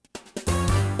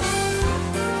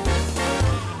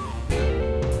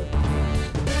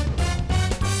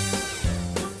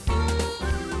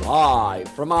Live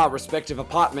from our respective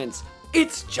apartments,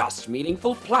 it's Just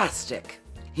Meaningful Plastic.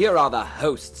 Here are the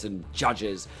hosts and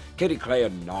judges, Katie Claire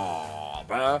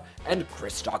Narber and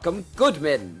Chris Stockham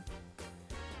Goodman.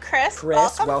 Chris,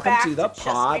 welcome to the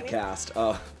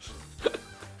podcast.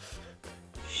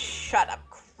 Shut up,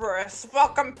 Chris.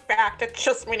 Welcome back to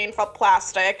Just Meaningful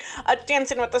Plastic, a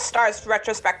Dancing with the Stars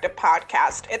retrospective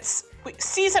podcast. It's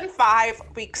season 5,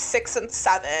 weeks 6 and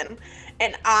 7,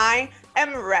 and I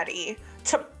am ready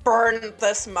to burn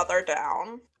this mother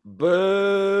down.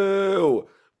 Boo!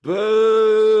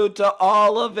 Boo to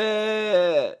all of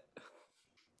it!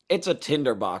 It's a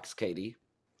tinderbox, Katie.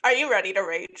 Are you ready to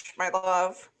rage, my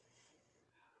love?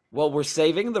 Well, we're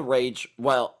saving the rage.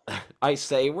 Well, I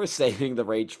say we're saving the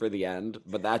rage for the end,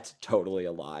 but that's totally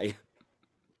a lie.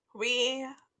 We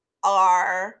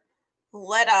are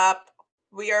lit up.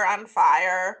 We are on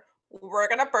fire. We're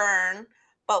gonna burn,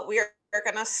 but we're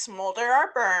gonna smolder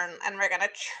our burn, and we're gonna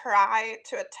try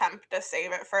to attempt to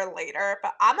save it for later.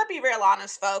 But I'm gonna be real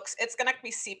honest, folks. It's gonna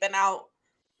be seeping out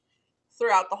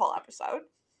throughout the whole episode.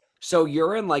 So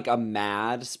you're in like a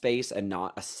mad space and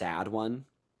not a sad one?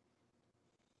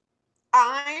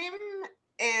 I'm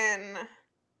in.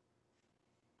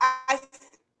 I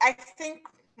think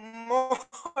more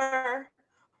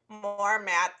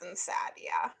mad than sad.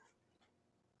 Yeah.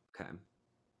 Okay.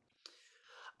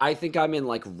 I think I'm in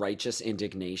like righteous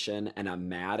indignation, and I'm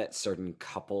mad at certain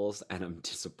couples and I'm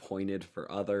disappointed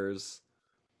for others.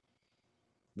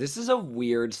 This is a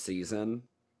weird season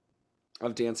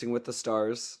of Dancing with the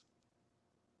Stars.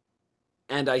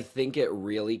 And I think it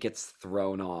really gets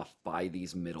thrown off by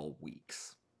these middle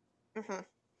weeks. Mm-hmm.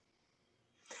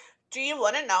 Do you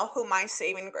want to know who my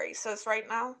saving grace is right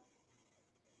now?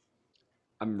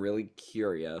 I'm really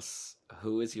curious.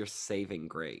 Who is your saving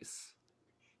grace?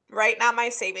 Right now, my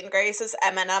saving grace is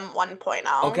Eminem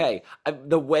 1.0. Okay,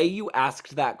 the way you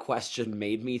asked that question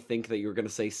made me think that you were going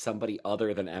to say somebody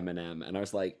other than Eminem. And I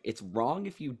was like, it's wrong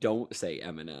if you don't say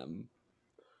Eminem.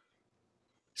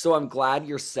 So I'm glad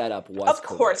your setup was correct. Of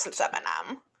course it's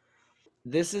Eminem.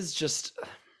 This is just...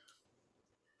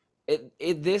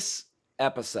 this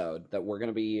episode that we're going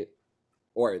to be...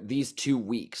 Or these 2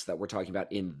 weeks that we're talking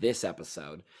about in this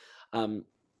episode...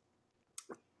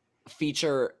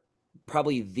 feature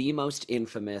probably the most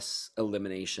infamous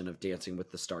elimination of Dancing with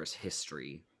the Stars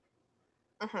history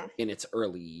in its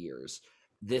early years.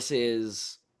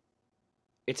 It's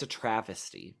a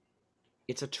travesty.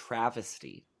 It's a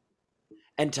travesty.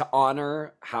 And to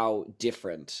honor how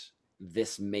different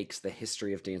this makes the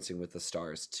history of Dancing with the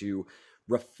Stars, to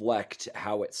reflect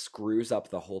how it screws up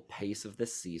the whole pace of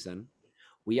this season,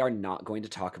 we are not going to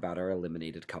talk about our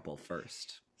eliminated couple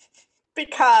first.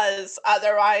 Because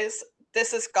otherwise,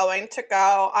 this is going to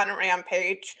go on a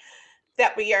rampage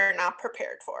that we are not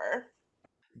prepared for.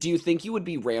 Do you think you would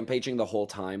be rampaging the whole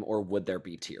time, or would there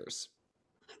be tears?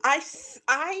 I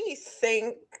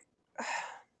think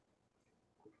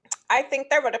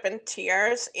there would have been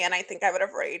tears, and I think I would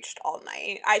have raged all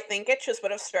night. I think it just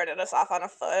would have started us off on a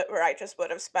foot where I just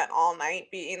would have spent all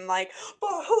night being like,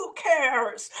 but who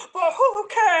cares? But who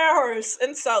cares?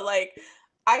 And so, like,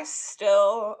 I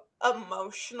still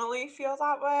emotionally feel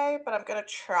that way, but I'm going to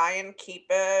try and keep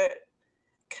it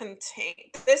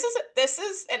contained. This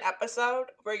is an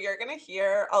episode where you're going to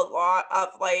hear a lot of,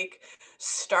 like,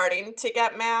 starting to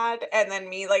get mad, and then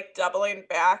me, like, doubling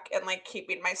back and, like,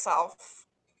 keeping myself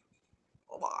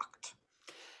locked.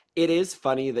 It is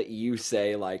funny that you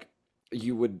say, like,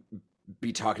 you would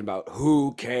be talking about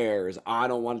who cares, I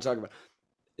don't want to talk about.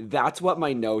 That's what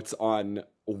my notes on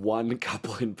one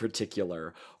couple in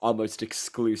particular almost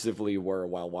exclusively were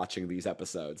while watching these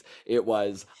episodes. It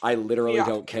was, I literally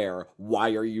don't care,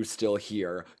 why are you still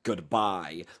here,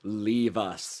 goodbye, leave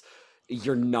us,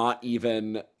 you're not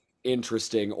even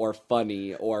interesting or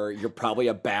funny, or you're probably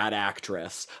a bad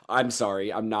actress. I'm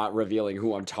sorry, I'm not revealing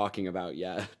who I'm talking about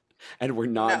yet, and we're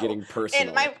not getting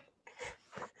personal.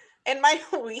 In my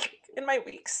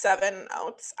week 7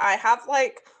 notes, I have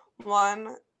like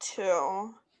 4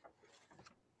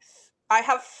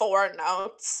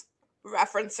 notes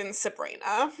referencing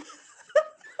Sabrina.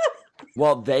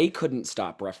 Well, they couldn't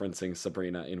stop referencing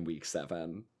Sabrina in week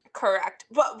 7. Correct.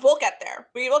 But we'll get there.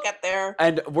 We will get there.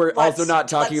 And we're also not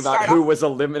talking about who was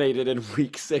eliminated in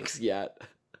week 6 yet.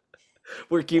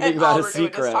 We're keeping that a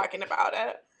secret. We're just talking about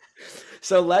it.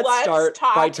 So let's start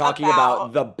by talking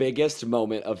about the biggest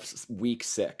moment of week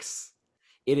 6.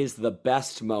 It is the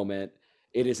best moment.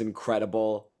 It is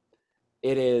incredible.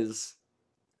 It is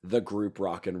the group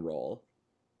rock and roll.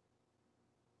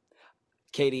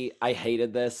 Katie, I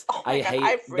hated this. Oh my God, hate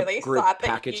I really the group thought that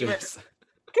packages.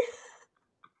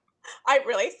 I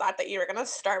really thought that you were gonna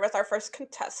start with our first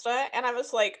contestant, and I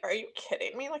was like, "Are you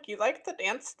kidding me? Like, you like the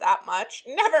dance that much?"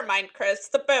 Never mind, Chris.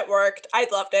 The bit worked. I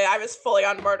loved it. I was fully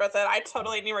on board with it. I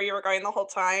totally knew where you were going the whole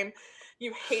time.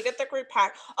 You hated the group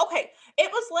pack. Okay, it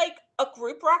was like a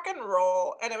group rock and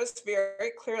roll, and it was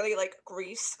very clearly like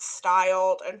Grease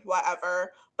styled and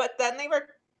whatever. But then they were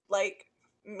like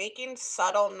making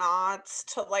subtle nods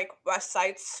to like West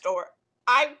Side Story.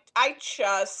 I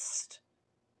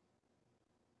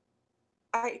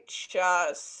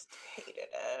just hated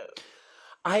it.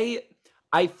 I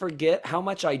I forget how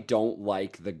much I don't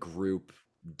like the group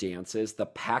dances. The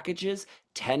packages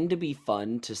tend to be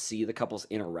fun to see the couples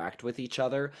interact with each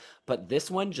other, but this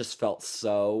one just felt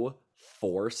so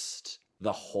forced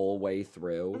the whole way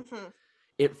through. Mhm.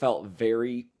 It felt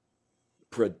very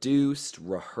produced,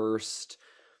 rehearsed.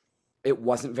 It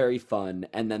wasn't very fun,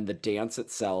 and then the dance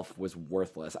itself was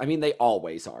worthless. I mean, they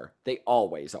always are. They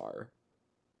always are.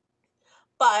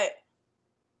 But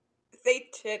they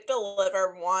did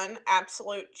deliver one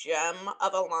absolute gem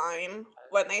of a line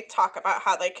when they talk about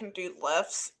how they can do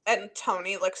lifts, and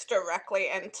Tony looks directly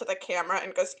into the camera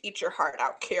and goes, "Eat your heart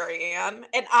out, Carrie Ann."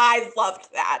 And I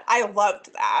loved that. I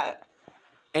loved that.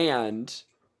 And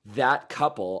that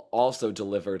couple also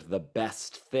delivered the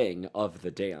best thing of the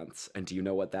dance. And do you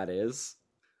know what that is?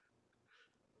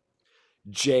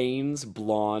 Jane's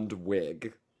blonde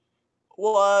wig.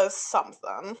 Was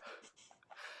something.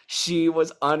 She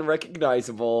was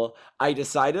unrecognizable. I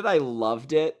decided I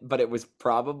loved it, but it was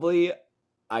probably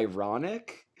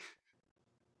ironic.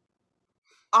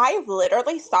 I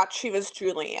literally thought she was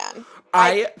Julianne.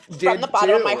 I, I from the did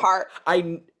bottom of my too. heart,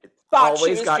 I thought she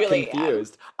always was got Julianne.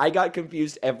 confused. I got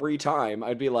confused every time.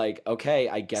 I'd be like, okay,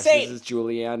 I guess this Same. is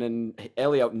Julianne and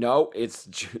Elio. No, it's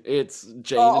Jane and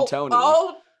Oh, Tony.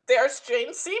 oh, there's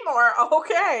Jane Seymour.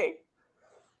 Okay.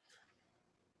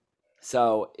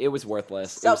 So it was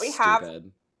worthless. It So was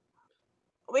stupid.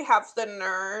 we have the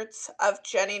nerds of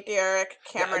Jenny Derrick,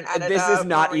 Cameron This is Edita,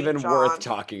 not Marie even worth John.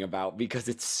 talking about because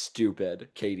it's stupid,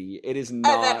 Katie. It is And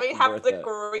then not we have worth the it.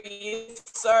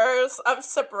 greasers of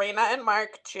Sabrina and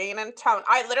Mark, Jane and Tony.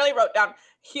 I literally wrote down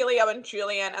Helio and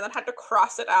Julian and then had to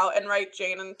cross it out and write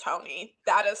Jane and Tony.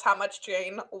 That is how much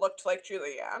Jane looked like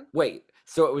Julianne. Wait,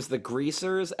 so it was the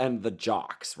greasers and the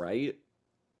jocks, right?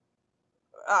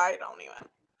 I don't even.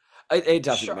 It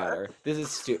doesn't Sure. matter. This is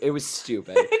stupid. It was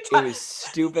stupid. It It was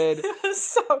stupid. It was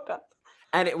so dumb.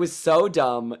 And it was so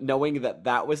dumb knowing that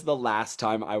that was the last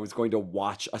time I was going to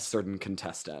watch a certain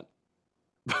contestant.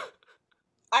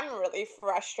 I'm really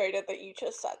frustrated that you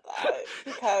just said that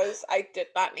because I did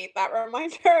not need that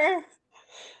reminder.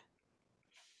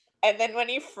 And then when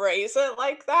you phrase it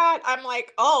like that, I'm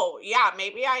like, "Oh, yeah,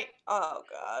 oh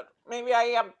god, maybe I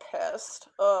am pissed.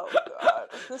 Oh god,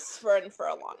 this is in for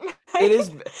a long It night. is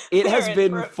it We're has in for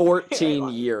been a very 14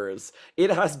 long." years. It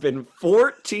has been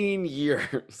 14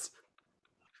 years.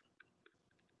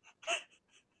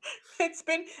 It's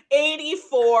been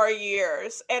 84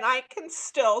 years, and I can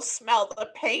still smell the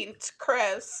paint,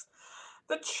 Chris.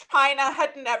 The china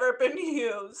had never been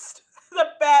used. The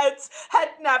beds had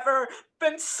never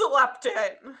been slept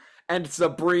in. And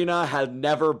Sabrina had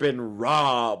never been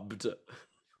robbed.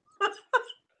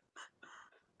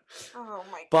 Oh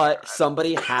my But god.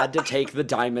 somebody had to take the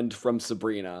diamond from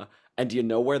Sabrina. And do you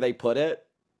know where they put it?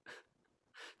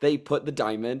 They put the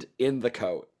diamond in the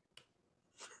coat.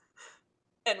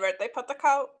 And where'd they put the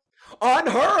coat? On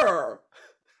her!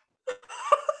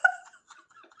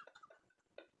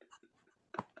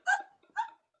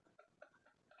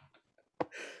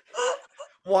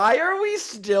 Why are we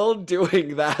still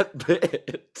doing that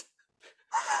bit?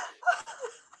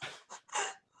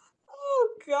 Oh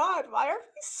god, why are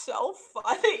we so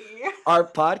funny? Our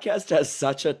podcast has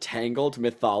such a tangled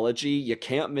mythology, you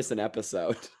can't miss an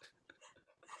episode.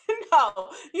 No, oh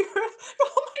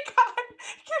my god,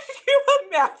 can you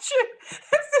imagine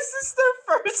if this is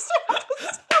their first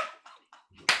episode?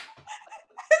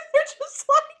 And they're just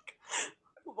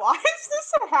like, why is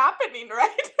this happening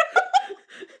right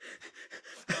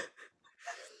now?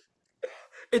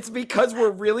 It's because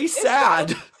we're really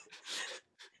sad.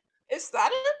 Is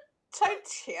that a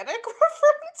Titanic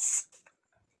reference?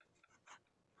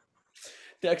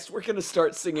 Next, we're gonna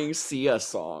start singing Sia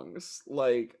songs.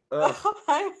 Like, ugh.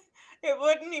 It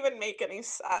wouldn't even make any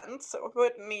sense. It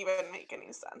wouldn't even make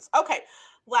any sense. Okay,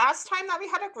 last time that we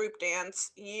had a group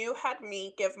dance, you had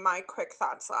me give my quick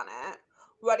thoughts on it.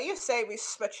 What do you say we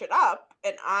switch it up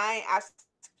and I ask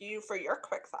you for your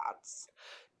quick thoughts?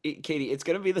 Katie, it's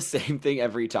gonna be the same thing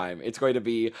every time. It's going to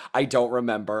be, I don't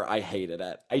remember, I hated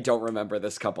it. I don't remember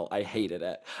this couple, I hated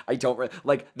it. I don't,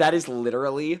 like, that is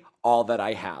literally all that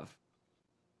I have.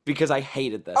 because I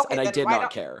hated this Okay, and I then did why not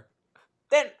don't care.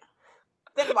 then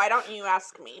then why don't you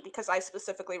ask me? Because I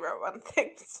specifically wrote one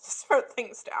thing wrote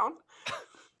things down.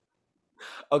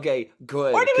 Okay, Or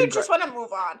good. do we just want to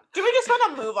move on? Do we just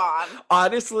want to move on?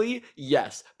 Honestly,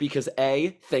 yes, because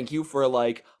A, thank you for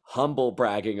like humble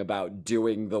bragging about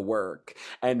doing the work,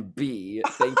 and B,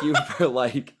 thank you for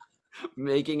like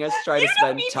making us try to You don't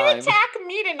spend need to time. attack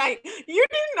me tonight. You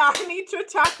do not need to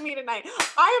attack me tonight.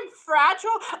 I am fragile.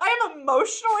 I am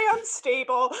emotionally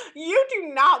unstable. You do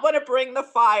not want to bring the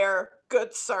fire,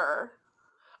 good sir.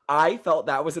 I felt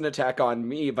that was an attack on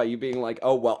me by you being like,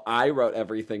 "Oh, well, I wrote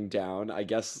everything down. I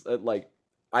guess like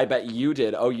I bet you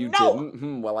did. Oh, you No,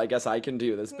 didn't? Well, I guess I can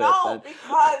do this bit no, then."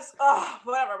 because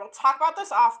whatever. We'll talk about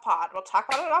this off pod. We'll talk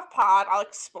about it off pod. I'll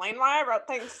explain why I wrote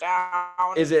things Is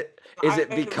down. it I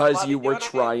because love you you were and I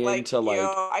trying like to you. like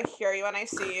I hear you and I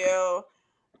see you.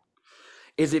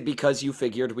 is it because you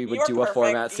figured we You would are do a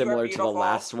format perfect. You are similar to the beautiful.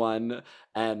 last one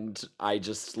and I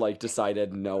just like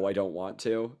decided no, I don't want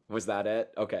to? Was that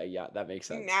it? Okay, yeah, that makes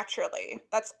sense. Naturally.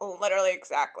 That's literally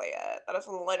exactly it. That is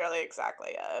literally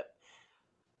exactly it.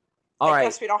 All I right.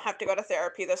 guess we don't have to go to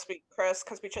therapy this week, Chris,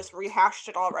 because we just rehashed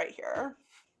it all right here.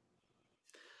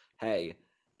 Hey,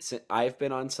 I've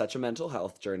been on such a mental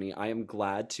health journey. I am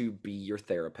glad to be your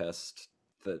therapist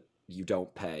that you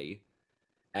don't pay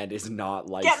and is not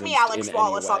Get me licensed in Alex any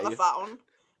Wallace on the way. phone.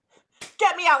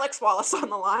 Get me Alex Wallace on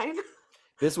the line.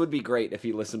 This would be great if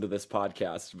he listened to this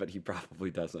podcast, but he probably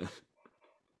doesn't.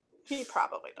 He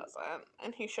probably doesn't,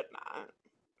 and he should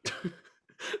not.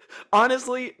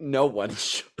 Honestly, no one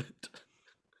should.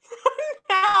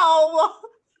 No,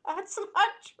 that's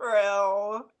not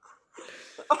true.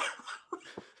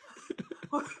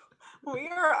 We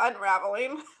are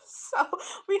unraveling. So,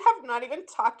 we have not even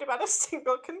talked about a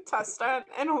single contestant,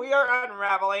 and we are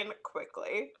unraveling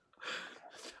quickly.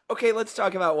 Okay, let's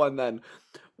talk about one then.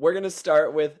 We're gonna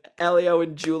start with Elio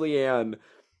and Julianne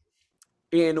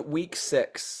in week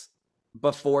 6.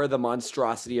 Before the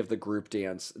monstrosity of the group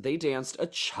dance, they danced a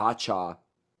cha-cha.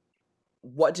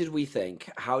 What did we think?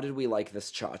 How did we like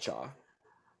this cha-cha?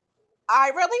 I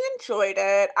really enjoyed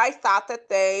it. I thought that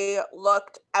they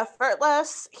looked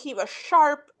effortless. He was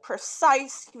sharp,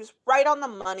 precise, he was right on the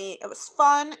money. It was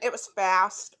fun, it was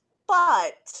fast,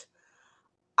 but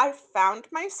I found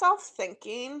myself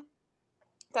thinking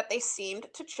that they seemed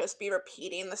to just be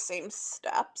repeating the same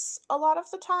steps a lot of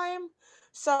the time.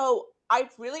 So I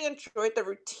really enjoyed the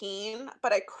routine,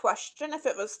 but I question if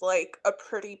it was like a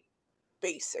pretty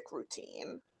basic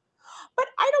routine. But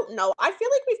I don't know. I feel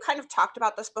like we've kind of talked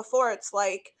about this before. It's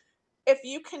like if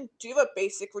you can do a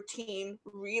basic routine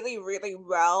really, really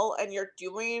well and you're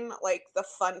doing like the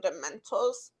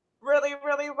fundamentals really,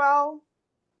 really well,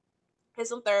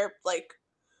 isn't there like,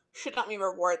 shouldn't we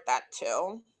reward that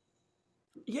too?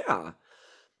 Yeah.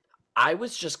 I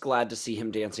was just glad to see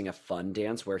him dancing a fun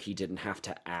dance where he didn't have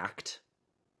to act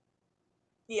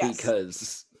Yes.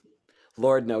 because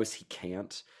Lord knows he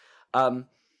can't. Um,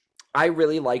 I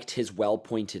really liked his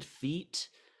well-pointed feet.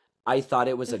 I thought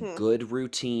it was a Hmm. good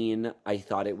routine. I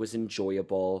thought it was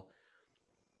enjoyable.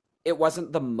 It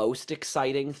wasn't the most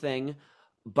exciting thing,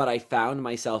 but I found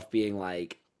myself being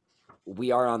like,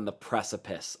 we are on the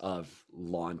precipice of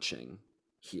launching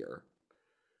here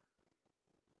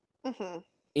Hmm.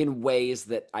 in ways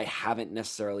that I haven't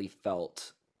necessarily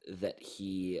felt that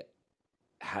he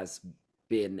has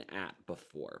been at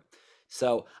before.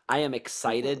 So I am Hmm.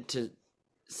 excited to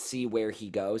see where he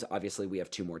goes. Obviously, we have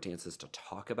 2 more dances to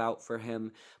talk about for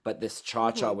him, but this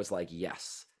cha cha Hmm. was like,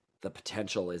 yes, the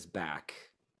potential is back.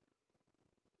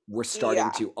 We're starting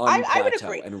Yeah. to I would unplateau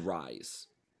agree. and rise.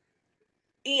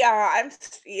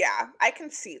 Yeah, I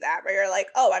can see that where you're like,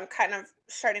 "Oh, I'm kind of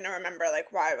starting to remember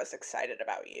like why I was excited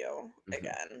about you Mhm.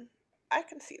 again." I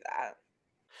can see that.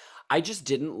 I just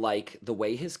didn't like the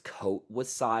way his coat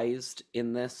was sized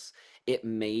in this. It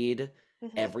made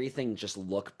Mhm. everything just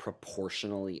look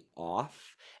proportionally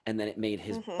off, and then it made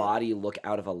his Mhm. body look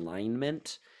out of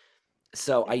alignment.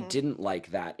 So I Mhm. didn't like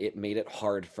that. It made it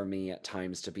hard for me at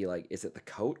times to be like, is it the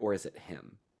coat or is it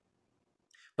him?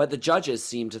 But the judges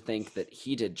seem to think that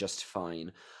he did just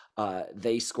fine.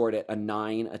 They scored it a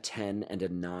 9, a 10, and a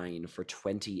 9 for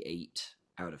 28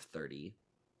 out of 30.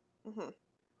 Mhm.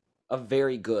 A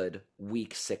very good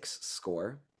week 6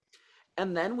 score.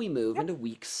 And then we move Yep. into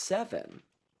week 7.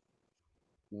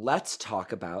 Let's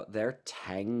talk about their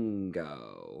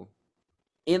tango.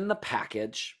 In the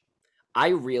package, I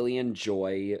really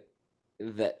enjoy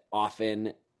that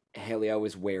often Haleo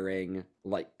is wearing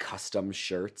like custom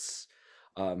shirts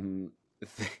um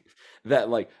that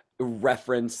like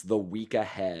reference the week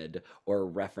ahead or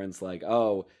reference like,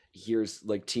 oh, here's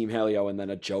like Team Helio and then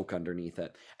a joke underneath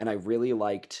it. And I really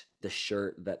liked the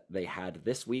shirt that they had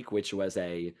this week, which was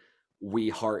a "We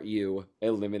Heart You"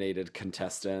 eliminated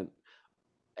contestant.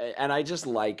 And I just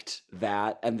liked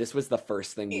that. And this was the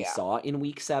first thing we Yeah. saw in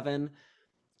week 7.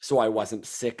 So I wasn't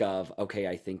sick of, okay,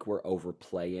 I think we're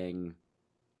overplaying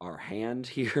our hand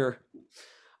here.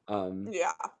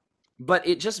 Yeah. But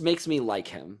it just makes me like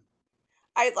him.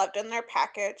 I loved in their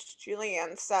package,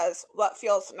 Julianne says, "What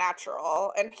feels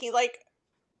natural?" And he like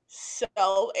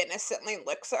so innocently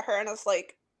looks at her and is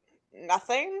like,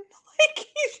 "Nothing." Like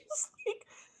he's just like,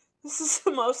 "This is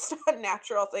the most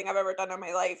unnatural thing I've ever done in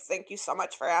my life. Thank you so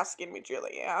much for asking me,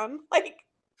 Julianne." Like,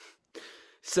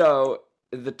 So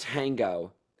the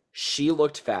tango, she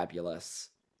looked fabulous.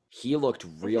 He looked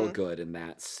real mhm. good in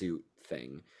that suit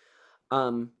thing.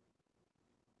 Um,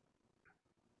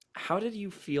 how did you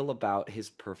feel about his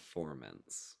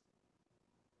performance?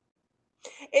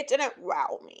 It didn't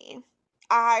wow me.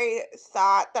 I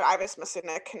thought that I was missing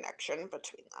a connection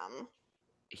between them.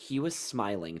 He was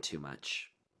smiling too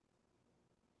much.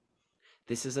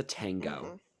 This is a tango.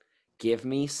 Mhm. Give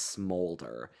me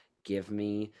smolder. Give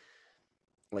me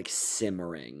like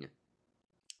simmering.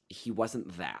 He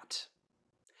wasn't that.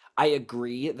 I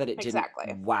agree that it didn't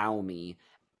Exactly. wow me,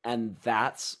 and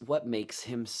that's what makes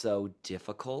him so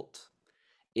difficult,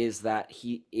 is that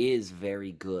he is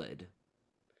very good.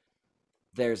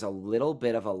 There's a little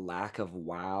bit of a lack of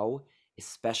wow,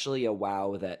 especially a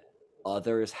wow that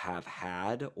others have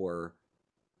had or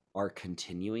are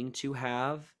continuing to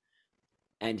have.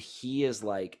 And he is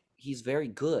like, he's very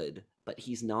good, but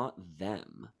he's not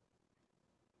them.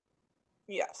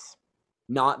 Yes.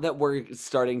 Not that we're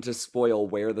starting to spoil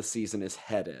where the season is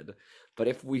headed, but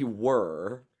if we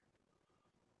were,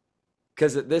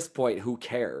 because at this point, who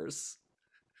cares?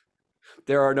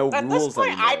 There are no At this rules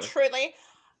point, I anymore. truly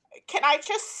can I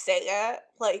just say it?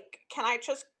 Like, can I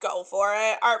just go for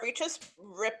it? Are we just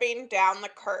ripping down the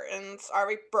curtains? Are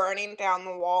we burning down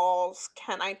the walls?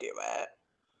 Can I do it?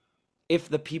 If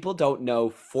the people don't know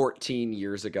 14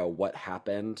 years ago what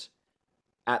happened,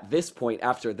 at this point,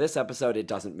 after this episode, it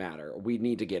doesn't matter. We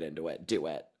need to get into it. Do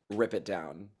it. Rip it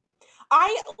down.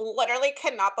 I literally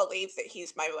cannot believe that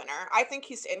he's my winner. I think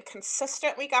he's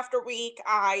inconsistent week after week.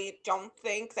 I don't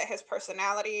think that his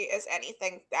personality is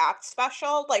anything that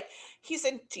special. Like, he's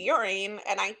endearing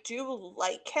and I do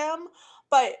like him,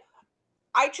 but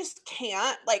I just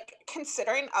can't, like,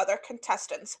 considering other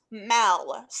contestants,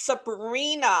 Mel,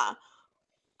 Sabrina,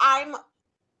 I'm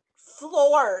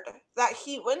floored that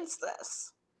he wins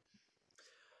this.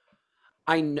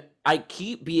 I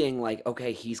keep being like,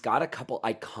 okay, he's got a couple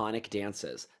iconic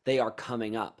dances. They are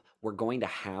coming up. We're going to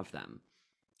have them.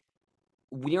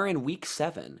 We are in week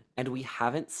 7 and we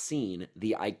haven't seen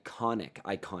the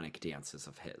iconic dances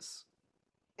of his.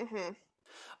 Mhm.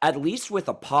 At least with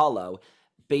Apollo,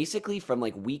 basically from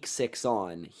like week 6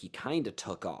 on, he kind of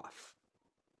took off.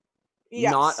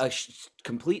 Not Yes. a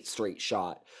complete straight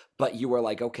shot, but you were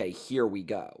like, okay, here we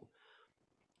go.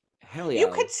 You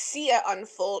could Helio, see it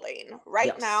unfolding. Right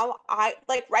yes. now,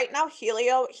 right now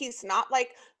Helio, he's not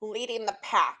like leading the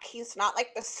pack. He's not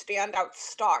like the standout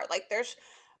star. Like there's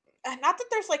not that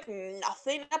there's like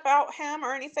nothing about him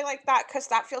or anything like that cuz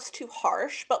that feels too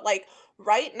harsh, but like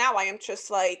right now I am just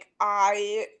like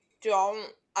I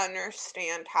don't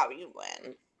understand how you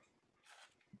win.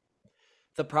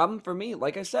 The problem for me,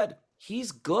 like I said,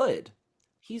 he's good.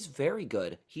 He's very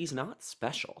good. He's not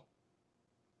special.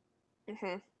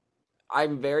 Mhm.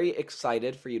 I'm very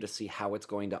excited for you to see how it's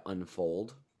going to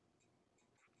unfold.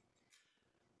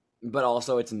 But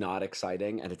also, it's not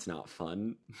exciting and it's not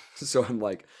fun. So I'm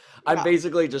like, I'm No.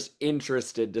 basically just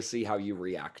interested to see how you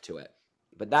react to it.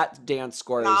 But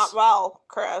Not well,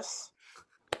 Chris.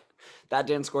 that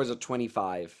dance scores a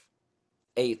 25,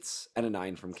 8s, and a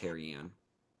 9 from Carrie Ann.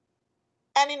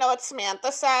 And you know what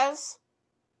Samantha says?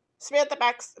 Samantha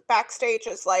backstage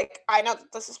is like, I know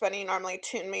that this is when you normally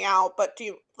tune me out, but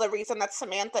the reason that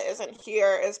Samantha isn't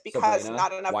here is because Sabrina?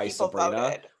 not enough Why people Sabrina?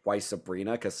 voted. Why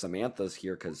Sabrina? Because Samantha's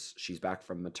here because she's back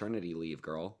from maternity leave,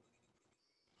 girl.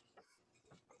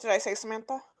 Did I say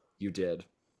Samantha? You did.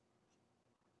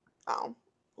 Oh,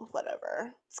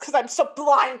 whatever. It's because I'm so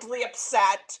blindly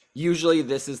upset. Usually,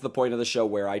 this is the point of the show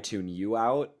where I tune you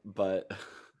out, but.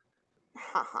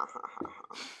 Ha ha ha ha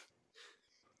ha.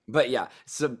 But yeah,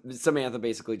 so Samantha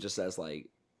basically just says, like,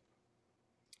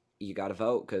 you gotta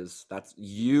vote because that's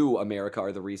you, America,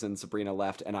 are the reason Sabrina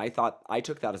left. And I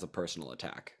took that as a personal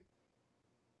attack.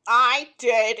 I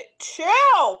did too.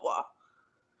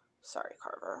 Sorry,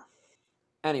 Carver.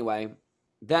 Anyway,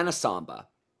 then a samba.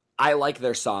 I like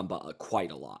their samba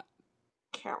quite a lot.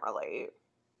 Can't relate.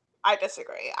 I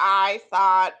disagree. I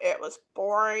thought it was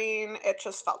boring. It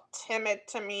just felt timid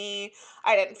to me.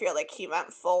 I didn't feel like he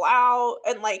went full out.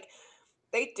 And like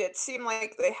they did seem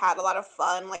like they had a lot of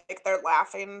fun. Like they're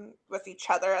laughing with each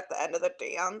other at the end of the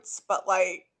dance. But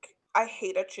like I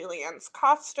hated Julianne's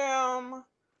costume.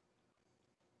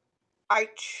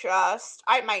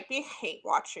 I might be hate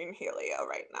watching Helio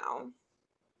right now.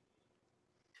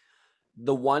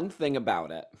 The one thing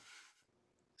about it,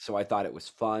 so I thought it was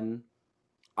fun.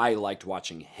 I liked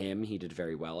watching him. He did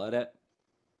very well at it.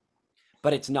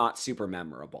 But it's not super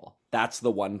memorable. That's the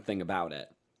one thing about it.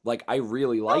 Like, I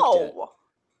really liked it, No,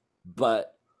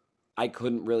 but I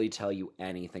couldn't really tell you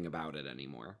anything about it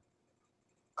anymore.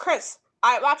 Chris,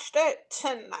 I watched it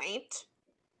tonight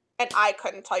and I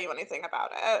couldn't tell you anything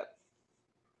about it.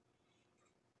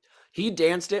 He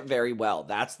danced it very well.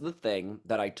 That's the thing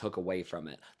that I took away from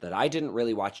it. That I didn't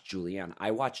really watch Julianne.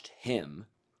 I watched him,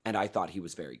 and I thought he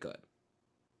was very good.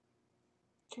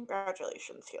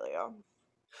 Congratulations, Helio.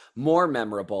 More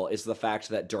memorable is the fact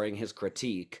that during his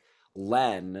critique,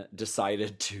 Len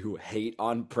decided to hate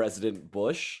on President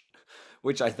Bush,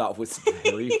 which I thought was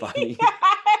very funny.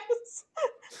 Yes.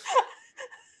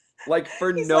 Like,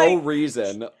 for He's no like,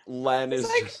 reason, Len he's is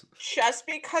like, just. just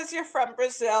because you're from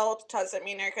Brazil doesn't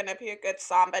mean you're gonna be a good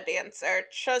samba dancer.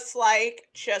 Just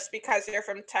because you're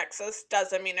from Texas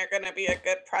doesn't mean you're gonna be a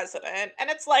good president. And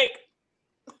it's like,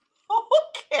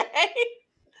 okay.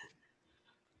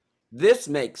 This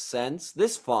makes sense.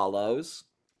 This follows.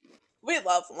 We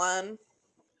love Len.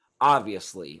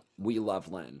 Obviously, we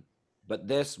love Len, but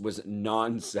this was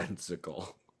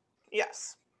nonsensical.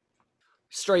 Yes.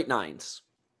 Straight nines.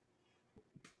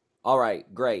 All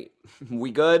right, great.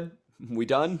 We good? We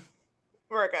done?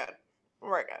 We're good.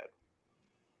 We're good.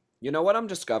 You know what I'm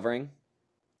discovering?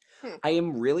 Hmm. I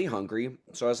am really hungry,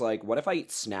 so I was like, what if I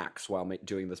eat snacks while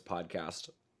doing this podcast?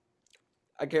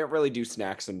 I can't really do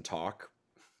snacks and talk.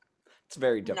 It's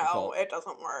very No, difficult. it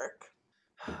doesn't work.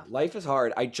 Life is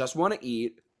hard. I just want to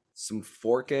eat some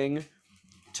forking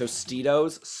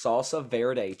Tostitos salsa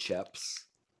verde chips,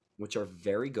 which are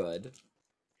very good.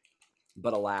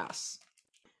 But alas,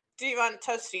 Do you want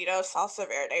Tostitos Salsa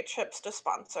Verde chips to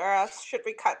sponsor us? Should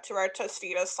we cut to our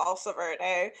Tostitos Salsa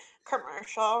Verde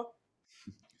commercial?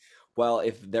 well,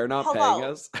 if they're not paying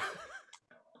Hello. us,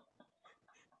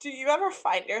 Do you ever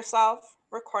find yourself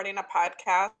recording a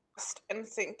podcast and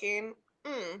thinking,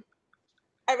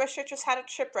 I wish I just had a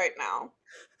chip right now?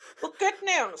 Well, good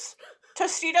news.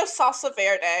 Tostitos Salsa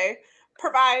Verde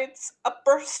provides a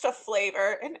burst of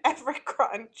flavor in every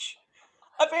crunch.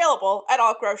 Available at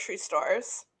all grocery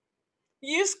stores.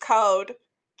 Use code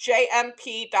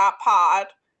JMP.pod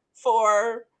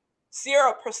for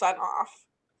 0% off.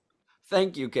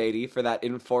 thank you, Katie, for that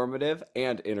informative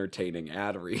and entertaining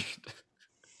ad read.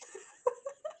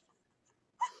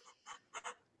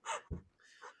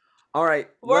 All right,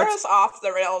 We're as off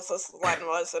the rails as Len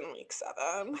was in week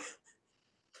 7.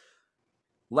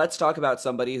 let's talk about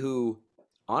somebody who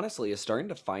honestly is starting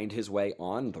to find his way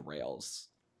on the rails.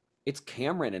 It's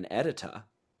Cameron and Edita.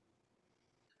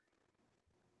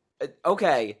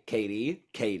 Okay, Katie.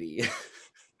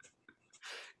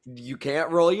 You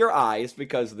can't roll your eyes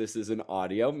because this is an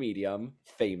audio medium,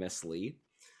 famously.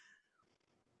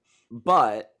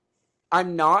 But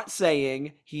I'm not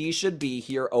saying he should be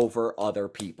here over other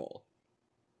people.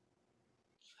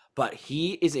 But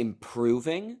he is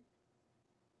improving.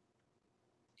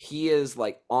 He is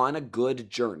like on a good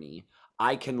journey.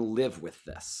 I can live with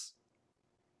this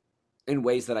in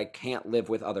ways that I can't live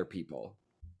with other people.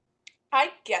 I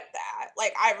get that.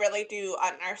 Like, I really do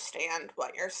understand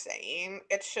what you're saying.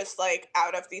 It's just like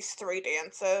out of these 3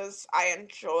 dances, I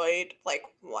enjoyed like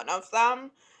one of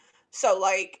them. So,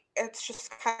 like, it's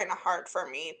just kind of hard for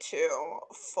me to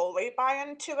fully buy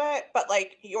into it. But,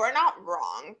 like, you're not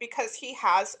wrong because he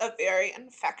has a very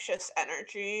infectious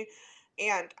energy.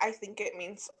 And I think it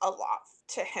means a lot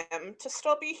to him to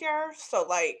still be here. So,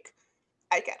 like,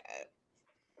 I get it.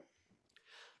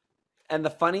 And the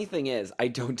funny thing is, I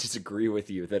don't disagree with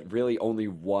you that really only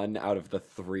one out of the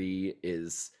 3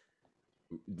 is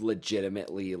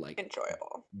legitimately like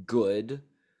Enjoyable. good.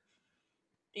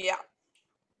 Yeah.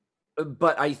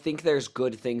 But I think there's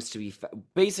good things to be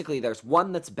basically there's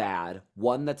one that's bad,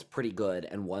 one that's pretty good,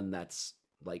 and one that's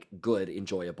like good,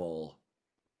 enjoyable,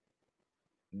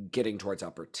 getting towards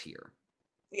upper tier.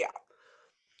 Yeah.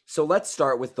 So let's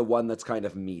start with the one that's kind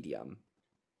of medium.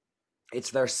 It's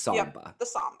their Yep. samba. The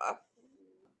samba.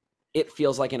 It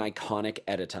feels like an iconic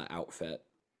Edita outfit.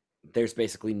 There's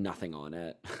basically nothing on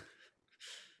it.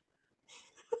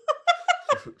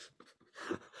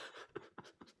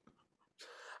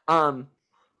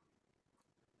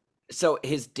 So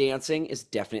his dancing is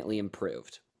definitely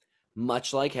improved.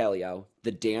 Much like Helio,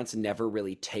 the dance never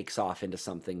really takes off into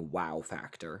something wow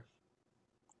factor.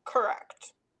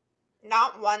 Correct.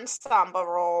 Not one samba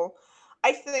roll.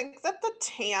 I think that the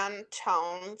tan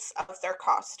tones of their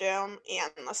costume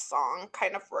and the song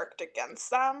kind of worked against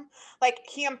them. Like,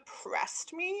 he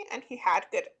impressed me and he had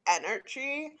good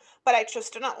energy, but I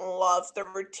just didn't love the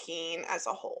routine as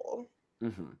a whole.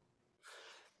 Hmm.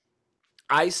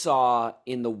 I saw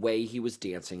in the way he was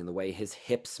dancing, in the way his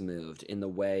hips moved, in the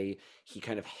way he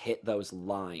kind of hit those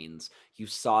lines, you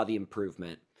saw the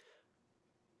improvement.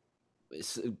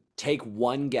 Take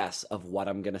one guess of what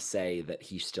I'm going to say that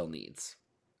he still needs.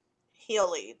 Heel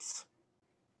leads.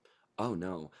 Oh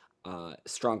no,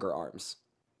 stronger arms.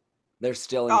 They're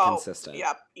still Oh, inconsistent.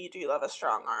 yep, you do love a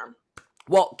strong arm.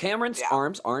 Well, Cameron's Yeah,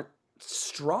 arms aren't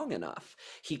strong enough.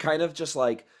 He kind of just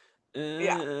like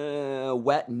yeah.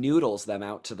 wet noodles them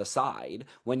out to the side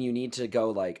when you need to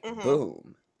go like Hmm.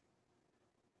 boom.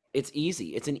 It's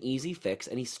easy. It's an easy fix,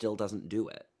 and he still doesn't do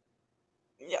it.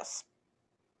 Yes.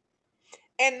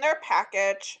 In their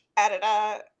package,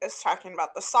 Edita is talking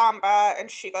about the samba,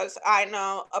 and she goes, I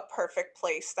know a perfect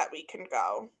place that we can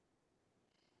go.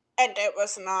 And it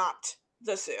was not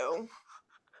the zoo.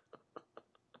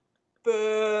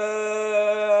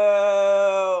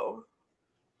 Boo.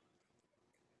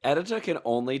 Edita can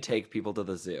only take people to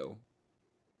the zoo.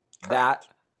 That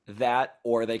Correct. that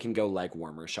or they can go leg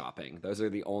warmer shopping. Those are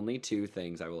the only two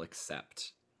things I will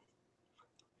accept.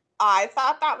 I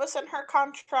thought that was in her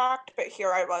contract, but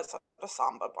here I was at a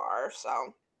samba bar,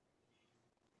 so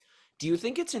Do you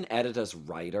think it's in Edita's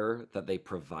writer that they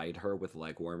provide her with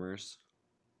leg warmers?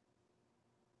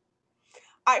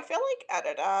 I feel like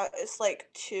Edita is like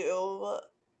too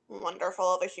wonderful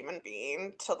of a human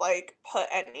being to like put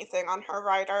anything on her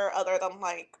rider other than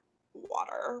like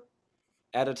water.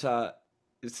 Edita,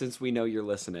 since we know you're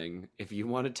listening, if you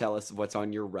want to tell us what's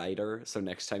on your writer so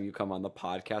next time you come on the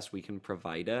podcast we can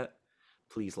provide it,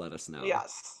 please let us know.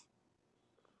 Yes.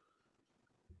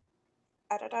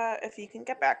 Edita, if you can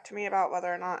get back to me about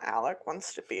whether or not Alec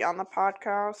wants to be on the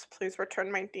podcast, please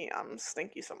return my DMs.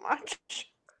 Thank you so much.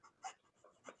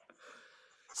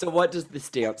 So what does this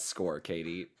dance score,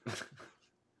 Katie?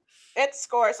 It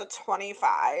scores a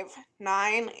 25,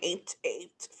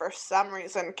 988. For some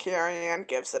reason, Kieran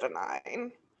gives it a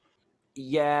 9.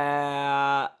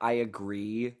 Yeah, I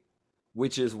agree,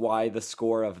 which is why the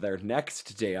score of their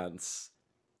next dance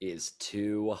is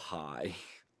too high.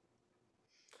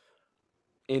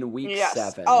 In week Yes.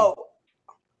 7, Oh,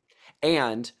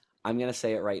 and I'm going to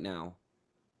say it right now,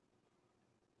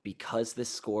 because this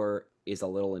score is a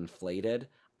little inflated,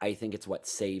 I think it's what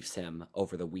saves him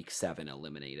over the week 7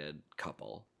 eliminated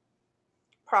couple.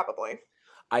 probably.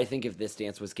 I think if this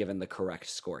dance was given the correct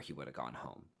score, he would have gone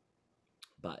home.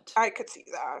 But I could see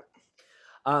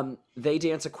that. they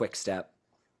dance a quick step.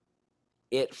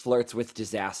 It flirts with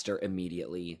disaster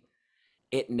immediately.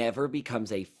 It never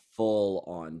becomes a full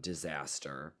on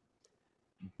disaster,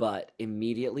 but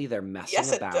immediately they're messing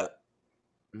Yes, it does. about.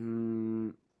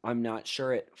 I'm not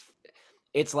sure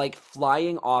it's like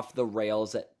flying off the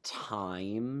rails at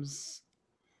times.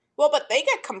 Well, but they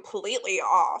get completely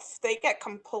off. They get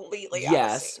completely out of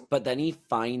Yes, sync. but then he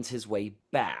finds his way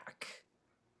back.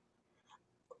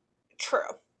 True.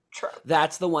 True.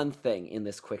 That's the one thing in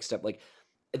this quick step. Like,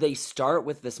 they start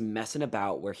with this messing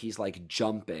about where he's like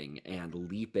jumping and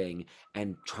leaping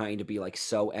and trying to be like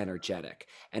so energetic.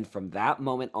 And from that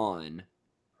moment on,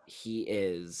 he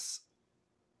is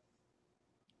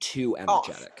too Off.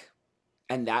 energetic.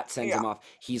 And that sends Yeah. him off.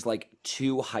 He's like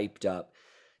too hyped up.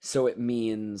 So it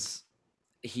means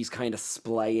he's kind of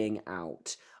splaying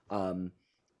out.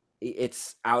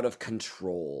 It's out of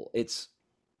control.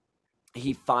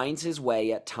 He finds his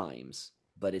way at times,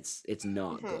 but it's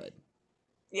not Hmm. good.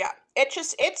 Yeah.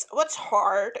 It's what's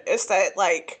hard is that,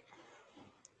 like,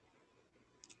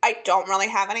 I don't really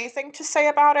have anything to say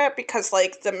about it because,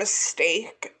 like, the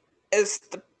mistake is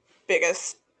the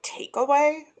biggest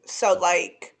takeaway. So,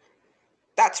 like,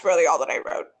 that's really all that I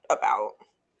wrote about.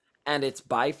 And it's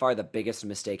by far the biggest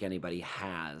mistake anybody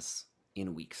has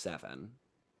in week 7.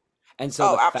 And so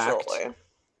Oh, the absolutely.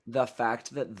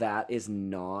 fact that that is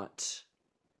not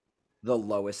the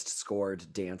lowest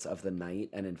scored dance of the night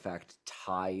and in fact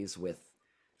ties with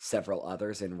several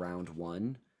others in round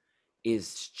 1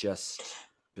 is just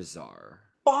bizarre.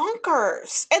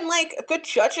 Bonkers. And like the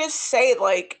judges say,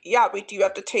 like, yeah, we do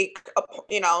have to take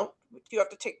we do have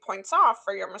to take points off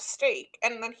for your mistake.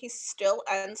 And then he still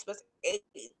ends with 8.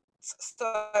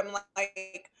 So I'm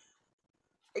like,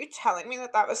 are you telling me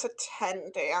that that was a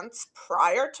 10 dance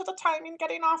prior to the timing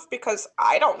getting off? Because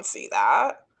I don't see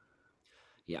that.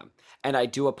 Yeah. And I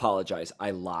do apologize.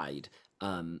 I lied.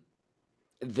 Um,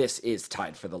 this is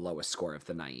tied for the lowest score of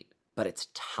the night, but it's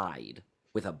tied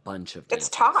with a bunch of It's dances,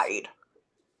 tied.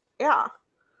 Yeah.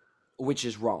 which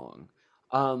is wrong.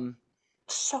 Um,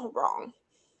 So wrong.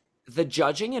 the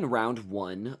judging in round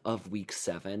one of week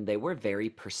 7, they were very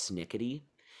persnickety.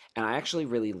 And I actually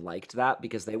really liked that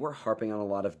because they were harping on a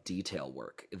lot of detail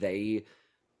work. They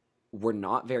were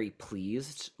not very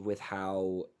pleased with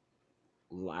how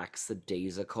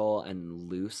lackadaisical and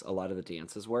loose a lot of the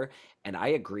dances were, and I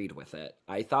agreed with it.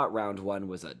 I thought round one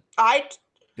was a I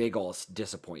big ol'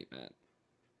 disappointment.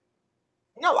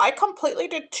 No, I completely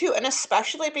did too, and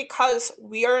especially because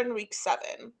we are in week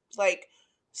 7. Like,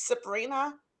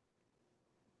 Sabrina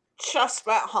just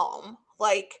went home.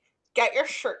 Like, get your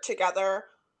shirt together.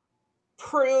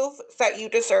 Prove that you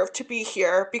deserve to be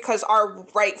here because our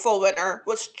rightful winner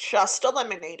was just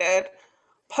eliminated.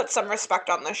 Put some respect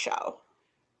on the show.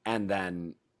 And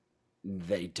then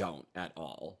they don't at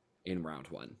all in round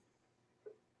one.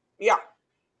 Yeah.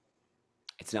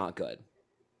 It's not good.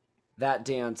 That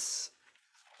dance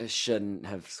shouldn't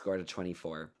have scored a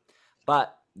 24.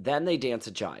 But then they dance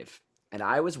a jive, and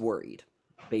I was worried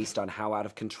based on how out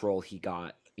of control he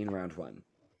got in round one.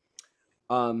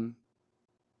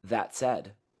 That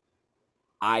said,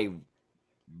 I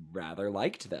rather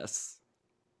liked this.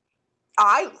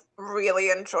 I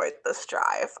really enjoyed this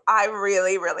drive. I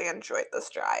really, really enjoyed this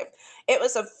drive. It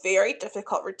was a very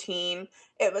difficult routine.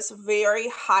 It was very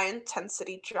high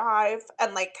intensity drive.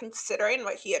 And like considering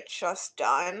what he had just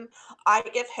done, I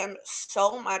give him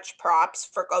so much props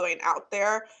for going out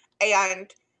there.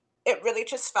 And it really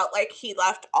just felt like he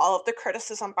left all of the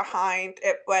criticism behind.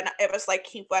 It was like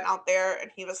he went out there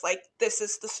and he was like, this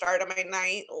is the start of my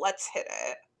night. Let's hit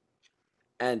it.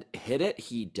 And hit it,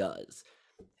 he does.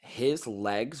 His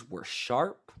legs were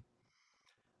sharp.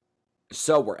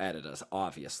 So were Edida's,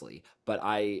 obviously.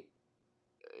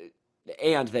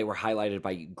 And they were highlighted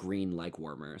by green leg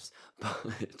warmers.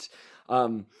 But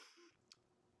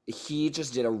he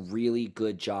just did a really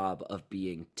good job of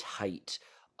being tight,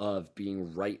 of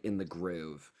being right in the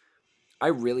groove. I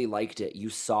really liked it. You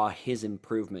saw his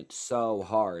improvement so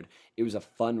hard. It was a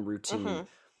fun routine. Hmm.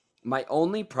 My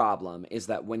only problem is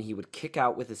that when he would kick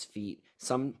out with his feet,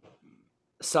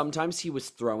 sometimes he was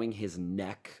throwing his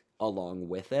neck along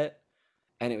with it,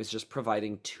 and it was just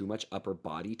providing too much upper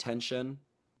body tension.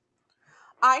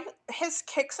 I His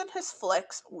kicks and his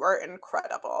flicks were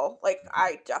incredible. Like Mhm.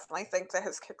 I definitely think that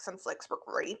his kicks and flicks were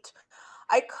great.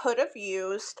 I could have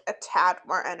used a tad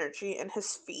more energy in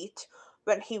his feet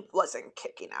when he wasn't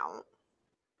kicking out.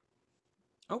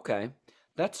 Okay,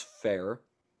 that's fair.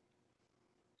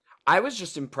 I was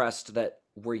just impressed that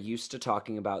we're used to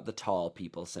talking about the tall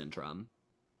people syndrome.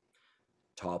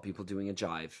 Tall people doing a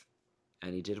jive,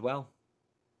 and he did well.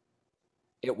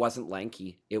 It wasn't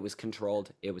lanky, it was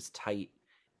controlled, it was tight,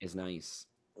 is nice.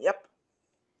 Yep.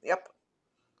 Yep.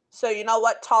 So you know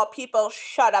what, tall people,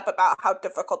 shut up about how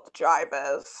difficult the drive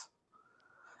is.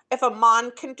 If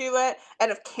Amon can do it and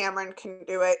if Cameron can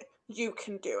do it, you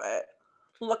can do it.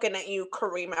 Looking at you,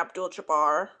 Kareem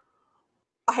Abdul-Jabbar.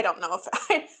 I don't know if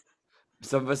I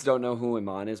Some of us don't know who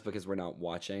Iman is because we're not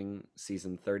watching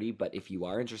season 30, but if you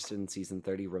are interested in season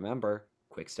 30, remember,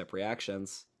 quick step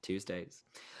reactions, Tuesdays.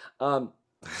 Um,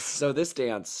 so this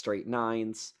dance, straight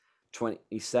nines,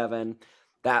 27.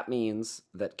 That means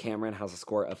that Cameron has a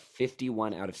score of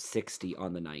 51 out of 60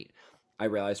 on the night. I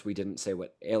realized we didn't say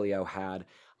what Elio had.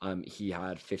 He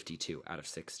had 52 out of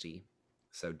 60,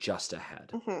 so just ahead.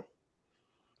 Mhm.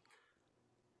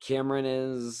 Cameron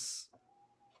is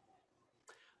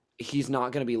he's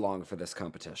not going to be long for this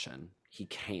competition. He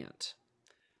can't.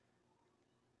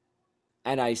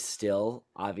 And I still,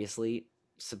 obviously,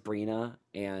 Sabrina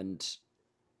and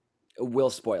will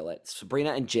spoil it.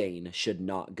 Sabrina and Jane should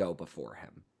not go before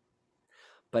him.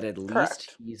 But at least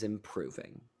Correct. he's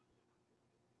improving.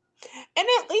 And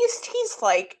at least he's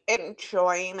like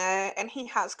enjoying it and he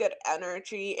has good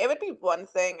energy. It would be one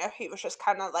thing if he was just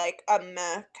kind of like a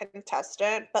meh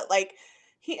contestant, but like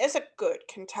he is a good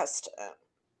contestant.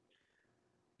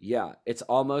 Yeah, it's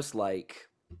almost like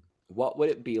what would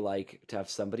it be like to have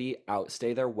somebody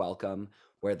outstay their welcome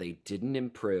where they didn't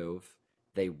improve,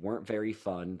 they weren't very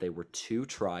fun, they were too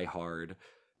try hard,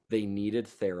 they needed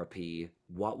therapy?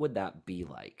 What would that be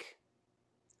like?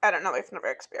 I don't know. We've never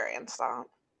experienced that.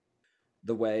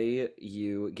 The way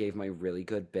you gave my really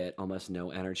good bit almost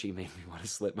no energy made me want to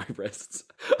slit my wrists.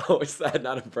 Oh, is that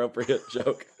not an appropriate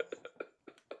joke?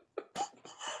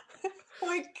 Oh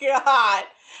my god.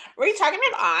 Were you talking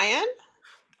about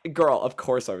Ian? Girl, of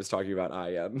course I was talking about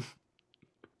I am.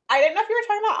 I didn't know if you were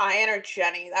talking about Ian or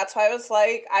Jenny. That's why I was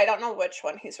like, I don't know which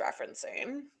one he's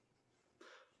referencing.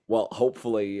 Well,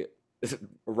 hopefully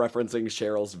referencing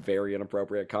Cheryl's very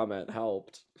inappropriate comment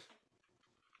helped.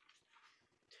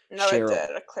 No, it Cheryl, did.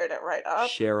 It cleared it right up.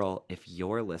 Cheryl, if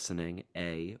you're listening,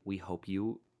 we hope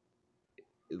you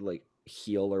like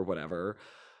heal or whatever,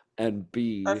 and Or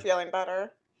B, feeling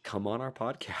better. come on our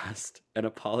podcast and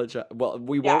apologize. Well,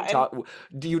 we Yeah, won't and talk.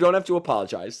 You don't have to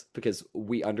apologize because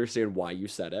we understand why you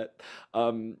said it.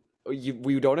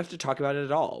 We don't have to talk about it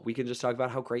at all. We can just talk about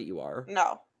how great you are.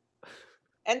 no.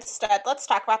 Instead, let's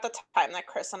talk about the time that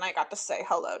Chris and I got to say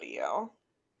hello to you.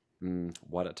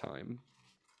 What a time.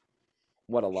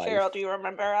 What a life. Cheryl, do you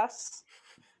remember us?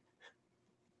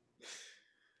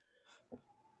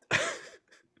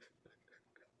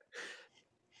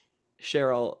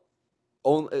 Cheryl,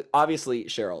 obviously,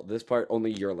 Cheryl, this part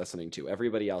only you're listening to.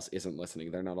 Everybody else isn't listening.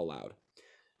 They're not allowed.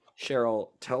 Cheryl,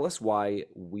 tell us why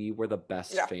we were the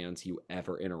best fans you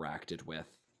ever interacted with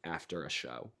after a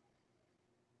show.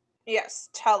 Yes,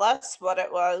 tell us what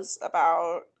it was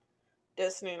about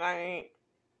Disney Night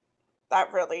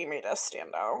that really made us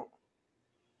stand out.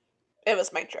 It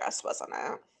was my dress, wasn't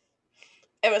it?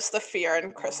 It was the fear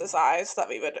in Chris's eyes that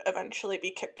we would eventually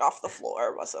be kicked off the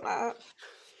floor, wasn't it?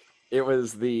 It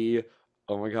was the,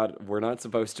 oh my god, we're not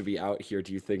supposed to be out here.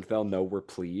 Do you think they'll know we're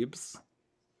plebes?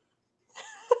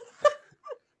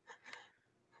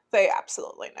 They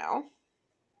absolutely know.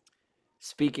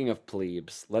 Speaking of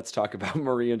plebes, let's talk about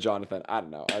Marie and Jonathan. I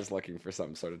don't know. I was looking for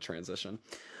some sort of transition.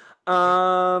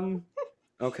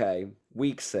 Okay.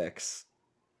 Week 6.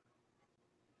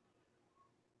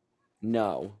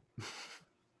 No.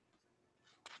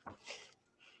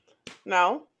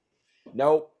 No?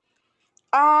 Nope.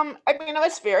 I mean, it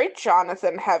was very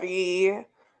Jonathan heavy.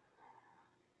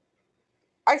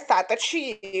 I thought that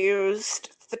she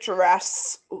used the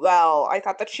dress well. I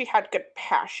thought that she had good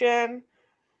passion,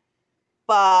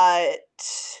 but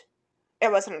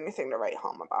it wasn't anything to write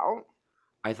home about.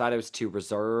 I thought it was too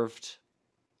reserved.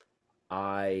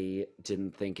 I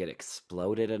didn't think it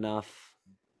exploded enough.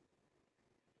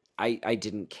 I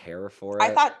didn't care for it.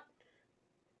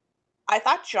 I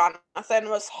thought Jonathan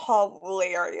was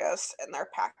hilarious in their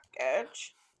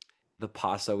package. The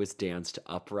paso is danced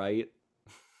upright.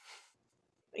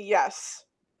 Yes.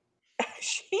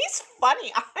 He's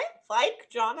funny. I like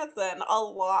Jonathan a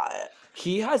lot.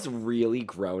 He has really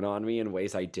grown on me in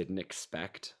ways I didn't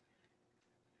expect.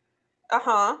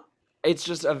 Uh-huh. It's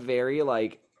just a very,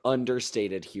 like,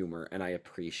 understated humor, and I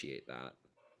appreciate that.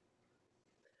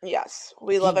 Yes,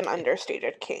 we love an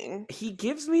understated king. He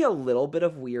gives me a little bit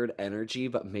of weird energy,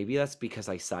 but maybe that's because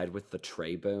I side with the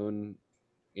Trey Boone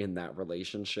in that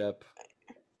relationship.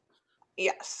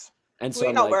 Yes. And so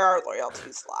we know where our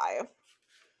loyalties lie.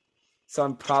 So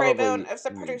I'm probably... Trey Boone, if the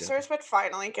producers would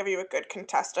finally give you a good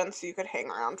contestant so you could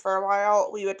hang around for a while,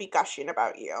 we would be gushing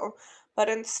about you. But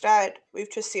instead,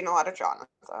 we've just seen a lot of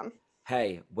Jonathan.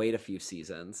 Hey, wait a few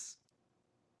seasons.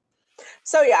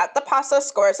 So yeah, the paso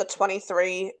scores a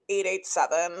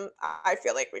 23,887. I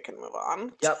feel like we can move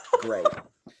on. Yep, great.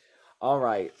 All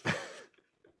right.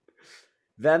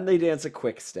 Then they dance a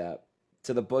quick step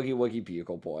to the Boogie Woogie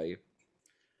Bugle Boy.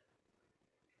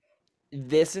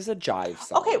 This is a jive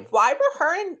song. Okay, why were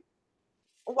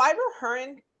her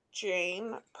and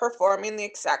Jane performing the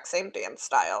exact same dance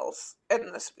styles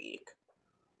in this week?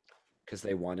 Because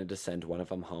they wanted to send one of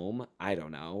them home? I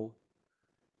don't know.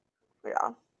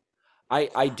 Yeah.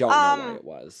 I don't know why it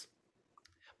was.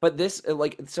 But this,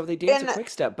 like, so they dance a quick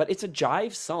step, but it's a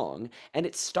jive song, and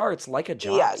it starts like a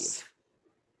jive. Yes.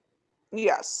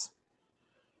 Yes.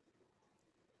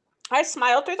 I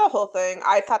smiled through the whole thing.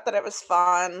 I thought that it was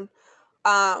fun.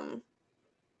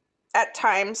 At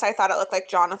times, I thought it looked like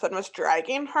Jonathan was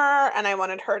dragging her, and I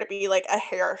wanted her to be, like, a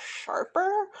hair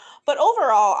sharper. But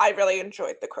overall, I really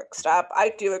enjoyed the quick step. I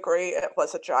do agree it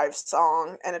was a jive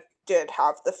song, and it did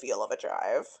have the feel of a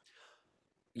jive.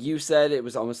 You said it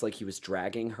was almost like he was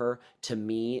dragging her. To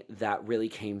me, that really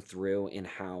came through in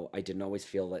how I didn't always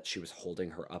feel that she was holding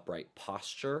her upright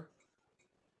posture,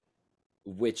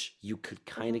 which you could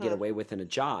kind of get away with in a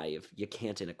jive. You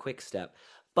can't in a quick step.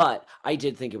 But I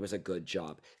did think it was a good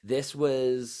job. This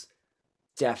was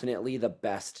definitely the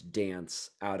best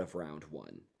dance out of round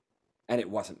 1. And it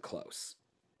wasn't close.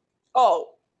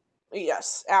 Oh,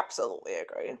 yes, absolutely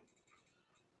agree.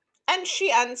 And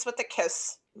she ends with a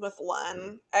kiss with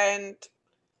Len, and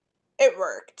it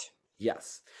worked.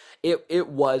 Yes, it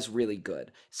was really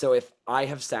good. So if I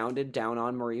have sounded down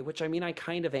on Marie, which I mean I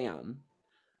kind of am,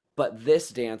 but this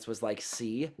dance was like,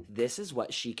 see, this is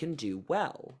what she can do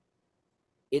well.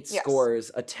 It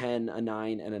scores a 10, a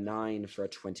 9, and a 9 for a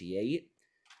 28.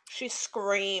 She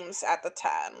screams at the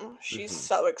 10. She's Mhm.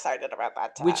 so excited about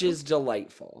that Which 10. is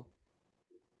delightful.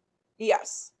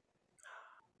 Yes.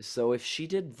 So if she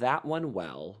did that one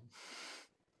well,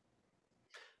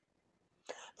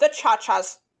 The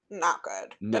cha-cha's not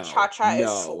good. The no, cha-cha is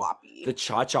no. The sloppy.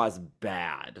 cha-cha's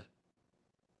bad.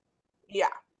 Yeah.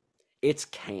 It's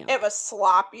It camp. was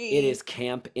It is sloppy.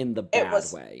 camp in the It bad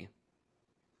was way.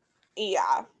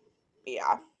 yeah.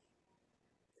 Yeah.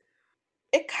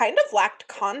 It kind of lacked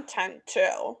content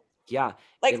too. Yeah, it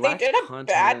Like, they lacked did a bad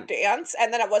content. dance,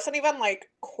 and then it wasn't even,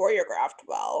 like, choreographed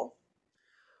well.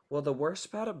 Well, the worst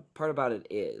part about it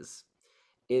is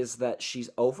that she's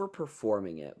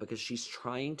overperforming it because she's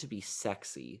trying to be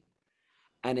sexy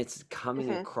and it's coming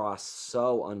Mhm. across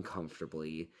so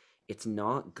uncomfortably. It's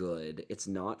not good. It's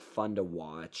not fun to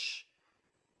watch.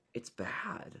 It's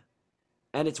bad.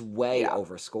 And it's way Yeah.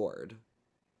 overscored.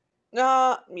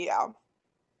 Yeah.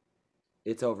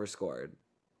 It's overscored.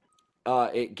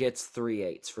 It gets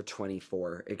 3/8 for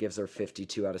 24. It gives her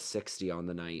 52 out of 60 on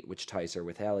the night, which ties her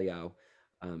with Helio,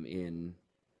 in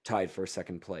tied for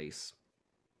second place.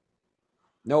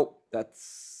 Nope,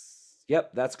 that's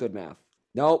good math.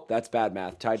 Nope, that's bad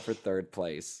math. Tied for third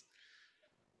place.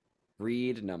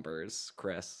 Read numbers,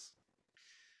 Chris.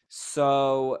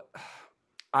 So,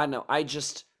 I don't know.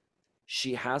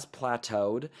 She has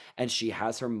plateaued and she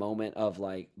has her moment of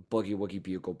like Boogie Woogie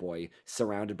Bugle Boy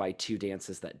surrounded by two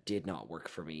dances that did not work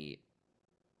for me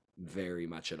very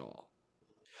much at all.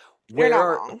 You're Where not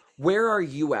are wrong. where are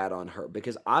you at on her?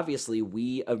 Because obviously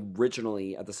we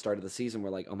originally at the start of the season were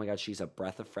like, "Oh my god, she's a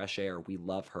breath of fresh air. We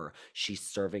love her. She's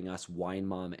serving us wine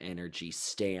mom energy,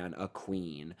 stan a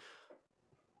queen."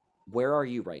 Where are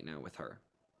you right now with her?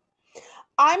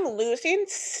 I'm losing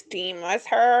steam with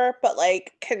her, but,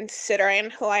 like,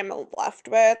 considering who I'm left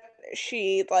with,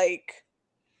 she, like,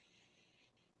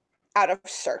 out of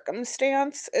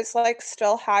circumstance is, like,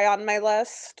 still high on my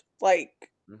list.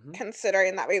 Like, Mhm.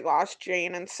 considering that we lost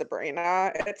Jane and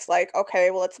Sabrina, it's like,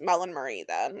 okay, well, it's Mel and Marie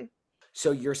then.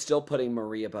 So you're still putting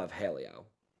Marie above Haleo.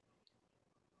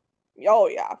 Oh,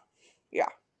 yeah. Yeah.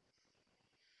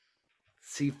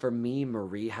 See, for me,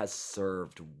 Marie has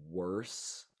served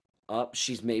worse. Up,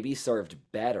 she's maybe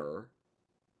served better,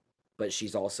 but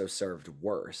she's also served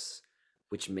worse,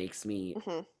 which makes me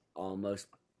Mhm. almost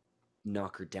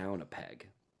knock her down a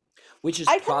peg, which is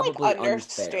I can, like, probably unfair.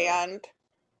 understand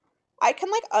I can,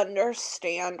 like,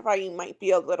 understand why you might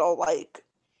be a little, like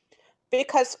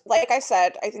because, like I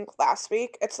said, I think last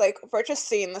week, it's like we're just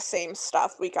seeing the same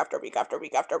stuff week after week after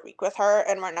week after week with her,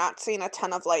 and we're not seeing a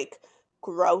ton of like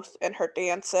growth in her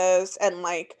dances. And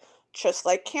like, just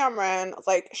like Cameron,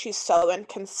 like she's so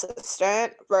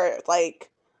inconsistent, where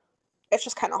like it's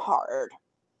just kind of hard.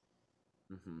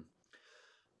 Mhm.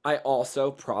 I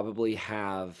also probably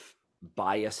have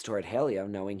bias toward Haleo,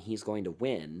 knowing he's going to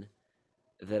win,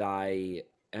 that I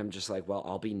am just like, well,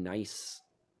 I'll be nice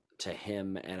to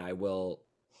him and I will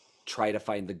try to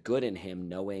find the good in him,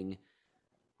 knowing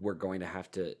we're going to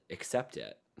have to accept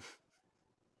it.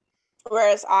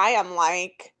 Whereas I am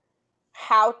like,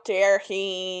 how dare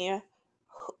he?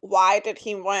 Why did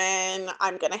he win?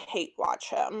 I'm gonna hate watch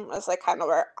him. Is like kind of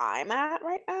where I'm at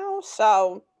right now.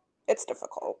 So it's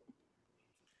difficult.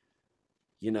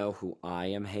 You know who I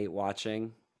am hate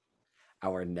watching?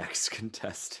 Our next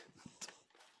contestant.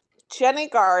 Jenny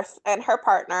Garth and her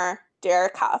partner,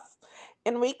 Derek Huff.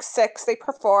 In week 6, they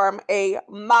perform a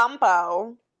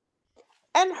mambo,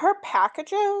 and her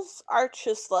packages are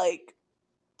just like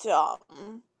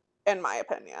dumb, in my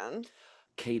opinion.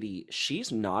 Katie,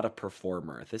 she's not a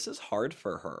performer. This is hard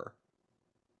for her.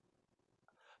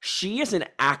 She is an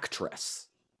actress.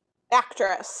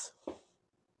 Actress.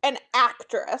 An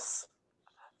actress.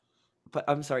 But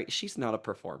I'm sorry, she's not a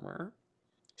performer.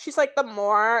 She's like, the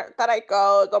more that I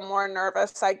go, the more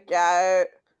nervous I get.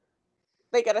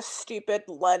 They get a stupid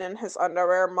lead in his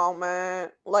underwear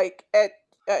moment. Like,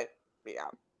 yeah.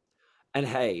 And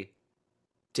hey,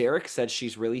 Derek said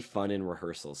she's really fun in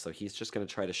rehearsals, so he's just going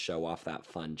to try to show off that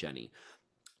fun Jenny.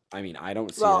 I mean, I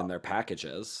don't see it in Well, their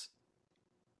packages.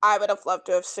 I would have loved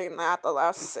to have seen that the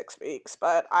last 6 weeks,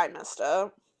 but I missed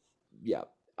it. Yeah,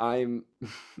 I'm.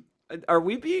 Are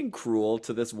we being cruel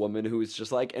to this woman who is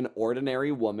just like an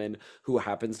ordinary woman who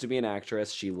happens to be an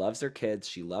actress? She loves her kids,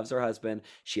 she loves her husband,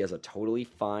 she has a totally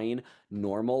fine,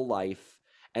 normal life,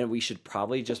 and we should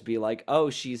probably just be like, oh,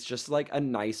 she's just like a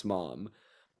nice mom.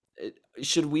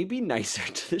 Should we be nicer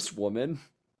to this woman?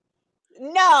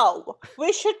 No,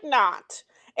 we should not.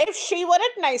 If she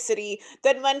wanted nicety,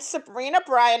 then when Sabrina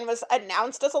Bryan was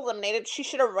announced as eliminated, she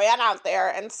should have ran out there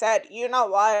and said, you know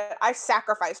what? I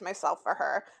sacrificed myself for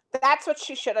her. That's what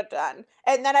she should have done.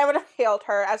 And then I would have hailed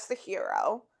her as the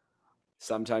hero.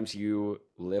 Sometimes you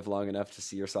live long enough to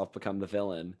see yourself become the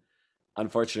villain.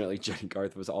 Unfortunately, Jenny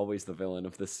Garth was always the villain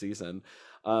of this season.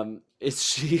 Is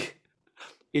she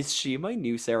is she my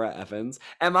new Sarah Evans?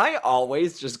 Am I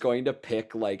always just going to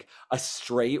pick like a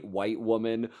straight white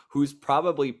woman who's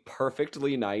probably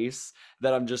perfectly nice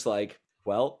that I'm just like,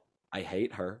 well, I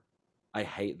hate her. I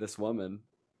hate this woman.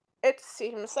 It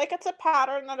seems like it's a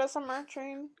pattern that is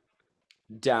emerging.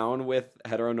 Down with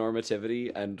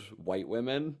heteronormativity and white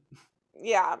women.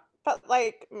 Yeah, but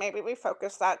like maybe we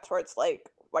focus that towards like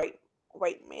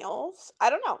white males. I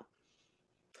don't know.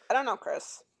 I don't know,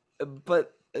 Chris.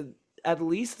 But at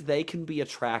least they can be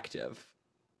attractive.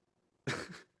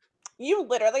 You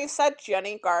literally said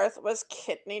Jenny Garth was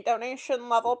kidney donation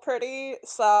level pretty,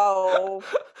 so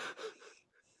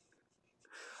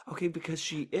Okay, because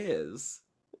she is.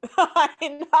 I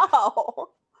know.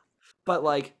 But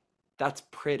like, that's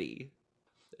pretty.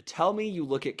 Tell me you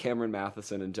look at Cameron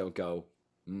Matheson and don't go,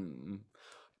 mm.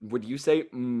 Would you say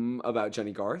about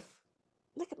Jenny Garth?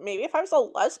 Like maybe if I was a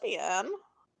lesbian.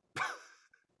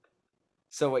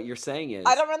 So what you're saying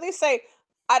I is, don't really say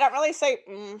I don't really say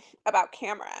about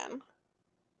Cameron.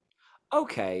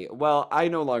 okay, well, I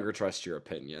no longer trust your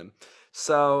opinion.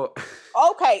 So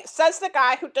Okay, says the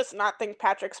guy who does not think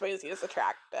Patrick Swayze is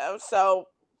attractive. So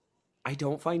I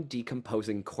don't find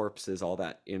decomposing corpses all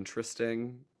that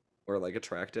interesting or like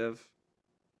attractive.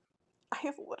 I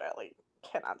literally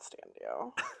cannot stand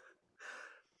you.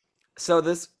 So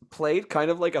this played kind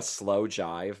of like a slow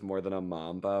jive more than a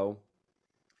mambo.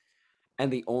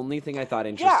 And the only thing I thought Yeah.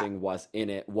 interesting was in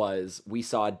it was we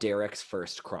saw Derek's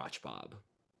first crotch bob.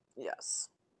 Yes.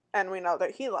 And we know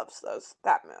that he loves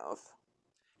that move.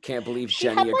 Can't believe She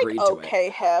had Jenny like agreed to it.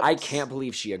 okay I hips. can't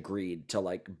believe she agreed to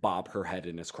like bob her head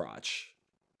in his crotch.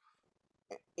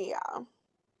 Yeah.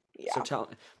 So Yeah.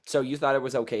 so you thought it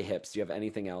was okay hips. Do you have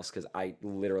anything else? Because I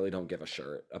literally don't give a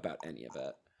shirt about any of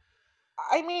it.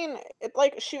 I mean, it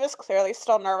like she was clearly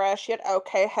still nervous. She had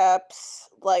okay hips.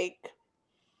 Like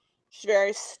she's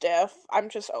very stiff. I'm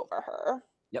just over her.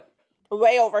 Yep.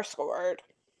 Way overscored.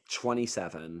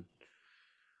 27.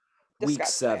 Week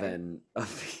Disgusting. 7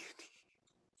 of the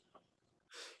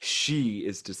She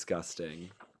is disgusting.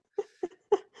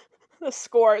 The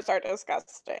scores are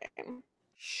disgusting.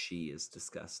 She is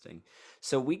disgusting.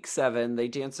 So week 7, they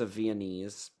dance a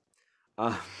Viennese.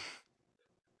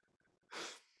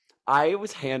 I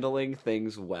was handling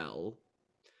things well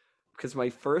because my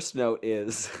first note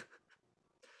is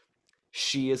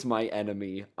she is my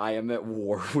enemy. I am at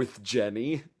war with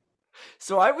Jenny.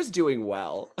 So I was doing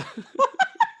well.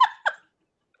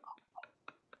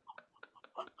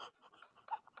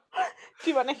 Do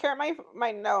you want to hear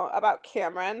my note about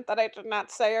Cameron that I did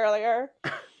not say earlier?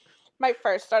 My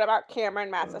first thought about Cameron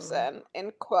Matheson,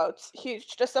 in quotes,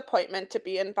 huge disappointment to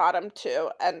be in bottom two,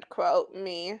 end quote,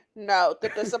 me. No, the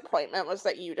disappointment was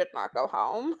that you did not go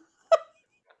home.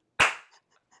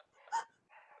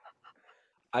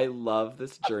 I love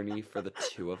this journey for the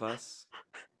two of us.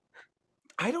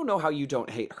 I don't know how you don't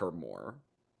hate her more.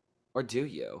 Or do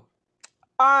you?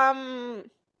 Um,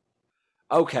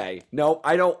 Okay. No,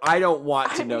 I don't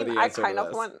want to I know mean, the I answer to kind of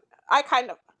this. want,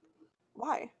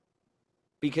 why?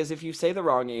 Because if you say the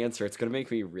wrong answer, it's going to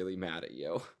make me really mad at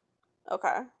you.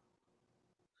 Okay.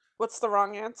 What's the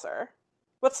wrong answer?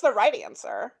 What's the right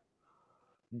answer?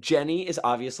 Jenny is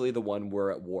obviously the one we're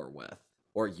at war with,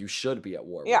 or you should be at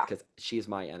war with, Yeah. because she is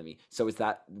my enemy. So is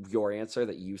that your answer,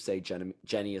 that you say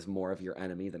Jenny is more of your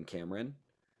enemy than Cameron?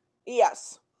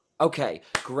 Yes. Okay,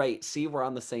 great. See, we're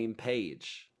on the same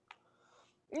page.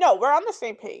 No, we're on the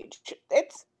same page.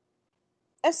 It's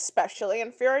especially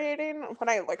infuriating when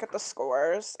I look at the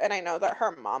scores and I know that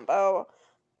her mambo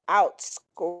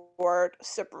outscored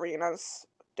Sabrina's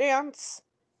dance,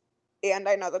 and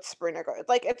I know that Sabrina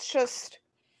like it's just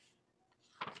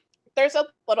there's a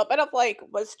little bit of like,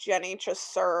 was Jenny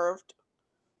just served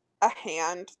a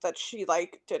hand that she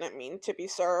like didn't mean to be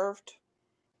served?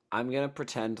 I'm going to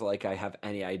pretend like I have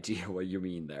any idea what you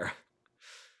mean there.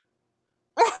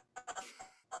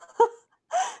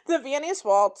 The Viennese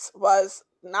waltz was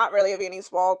not really a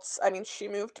Viennese waltz. I mean, she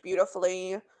moved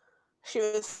beautifully. She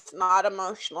was not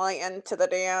emotionally into the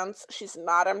dance. She's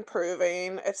not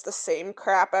improving. It's the same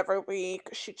crap every week.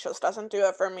 She just doesn't do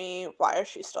it for me. Why is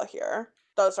she still here?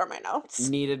 Those are my notes.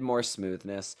 Needed more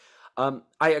smoothness. I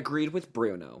agreed with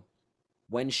Bruno.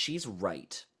 When she's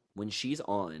right, when she's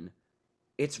on,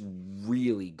 it's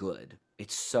really good.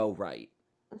 It's so right.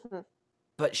 Mhm.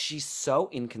 But she's so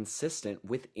inconsistent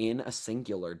within a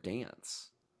singular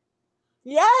dance.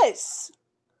 Yes.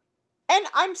 And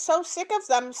I'm so sick of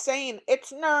them saying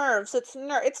it's nerves, it's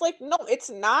like no, it's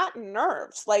not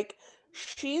nerves. Like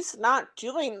she's not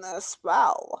doing this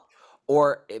well.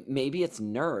 Or maybe it's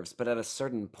nerves, but at a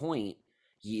certain point,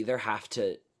 you either have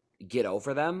to get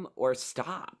over them or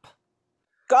stop.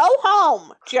 Go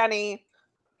home, Jenny.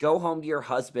 Go home to your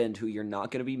husband who you're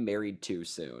not going to be married to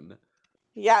soon.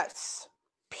 Yes,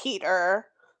 Peter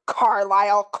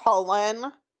Carlisle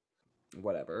Cullen.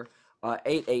 Whatever.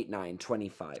 889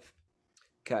 25.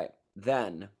 Okay,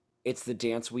 then it's the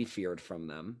dance we feared from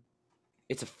them.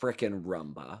 It's a frickin'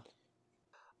 rumba.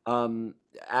 Um,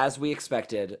 as we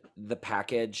expected, the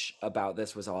package about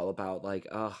this was all about like,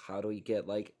 oh, how do we get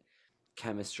like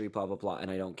chemistry, blah blah blah,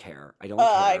 and I don't care. I don't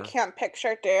I care. can't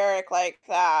picture Derek like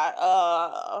that.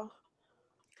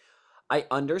 I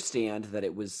understand that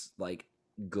it was like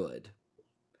good,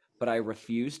 but I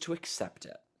refuse to accept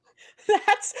it.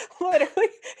 That's literally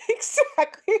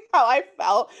exactly how I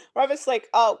felt. Where I was like,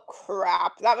 oh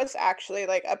crap, that was actually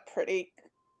like a pretty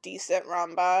decent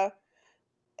rumba,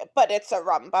 but it's a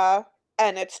rumba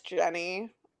and it's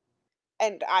Jenny,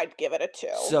 and I'd give it a 2.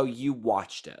 So you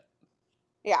watched it.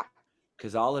 Yeah.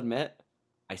 Because I'll admit,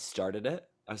 I started it.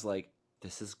 I was like,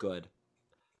 this is good.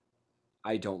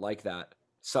 I don't like that.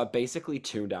 So I basically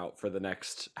tuned out for the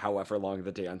next however long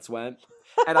the dance went.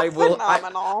 And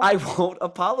Phenomenal. I won't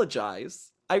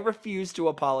apologize. I refuse to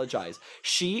apologize.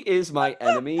 She is my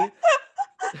enemy.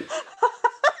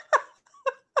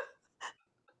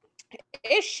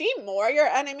 Is she more your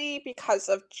enemy because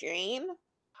of Jane?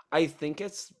 I think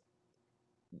it's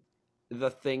the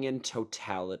thing in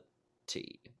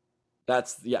totality.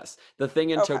 That's yes, the thing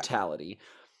in Okay. totality.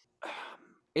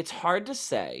 It's hard to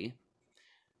say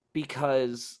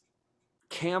because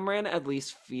Cameron at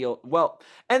least feel well,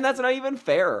 and that's not even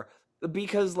fair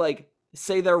because like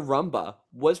say their rumba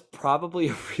was probably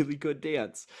a really good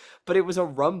dance, but it was a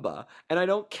rumba and I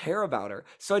don't care about her,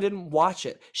 so I didn't watch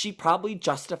it. She probably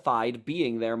justified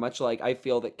being there, much like I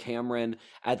feel that Cameron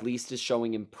at least is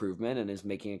showing improvement and is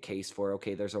making a case for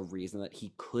okay, there's a reason that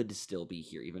he could still be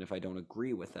here even if I don't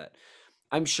agree with it.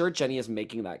 I'm sure Jenny is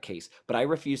making that case, but I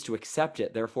refuse to accept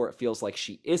it. Therefore, it feels like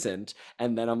she isn't.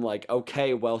 And then I'm like,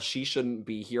 okay, well, she shouldn't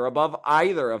be here above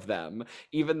either of them,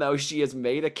 even though she has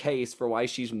made a case for why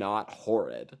she's not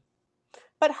horrid.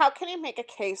 But how can you make a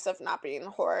case of not being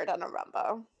horrid on a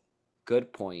rumba?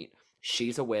 Good point.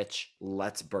 She's a witch.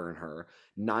 Let's burn her.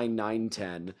 9, 9,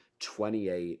 10,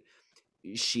 28.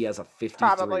 She has a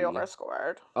Probably 53.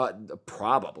 overscored.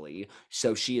 Probably.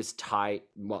 So she is tied.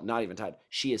 Well, not even tied.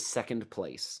 She is second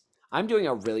place. I'm doing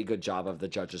a really good job of the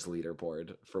judges'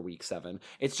 leaderboard for week 7.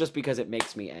 It's just because it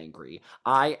makes me angry.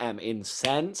 I am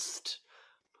incensed.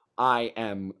 I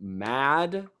am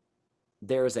mad.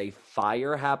 There's a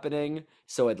fire happening.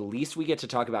 So at least we get to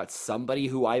talk about somebody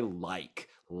who I like.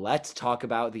 Let's talk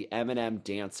about the Eminem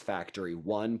Dance Factory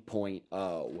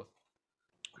 1.0.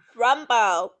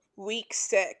 Rumba, week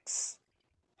 6.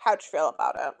 How'd you feel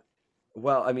about it?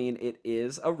 Well, I mean, it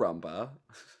is a rumba.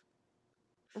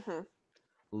 Mhm.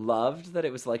 Loved that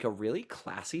it was like a really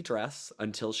classy dress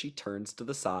until she turns to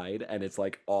the side and it's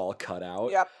like all cut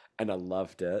out, Yep, and I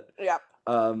loved it. yep.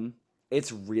 Um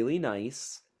it's really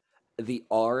nice. The Mhm.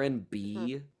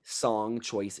 R&B song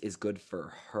choice is good for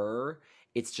her.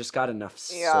 It's just got enough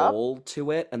Yep. soul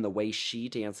to it, and the way she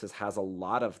dances has a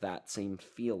lot of that same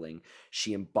feeling.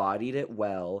 She embodied it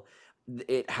well.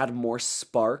 It had more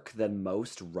spark than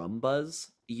most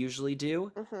rumbas usually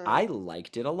do. Mhm. I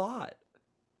liked it a lot.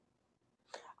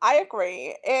 I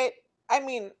agree. I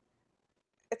mean,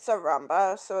 it's a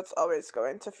rumba, so it's always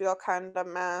going to feel kind of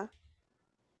meh.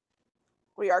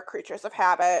 We are creatures of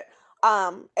habit.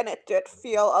 And it did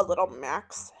feel a little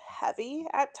max heavy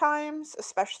at times,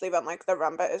 especially when like the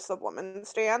rumba is the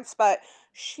woman's dance, but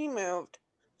she moved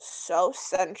so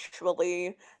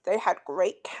sensually. They had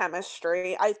great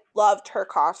chemistry. I loved her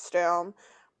costume.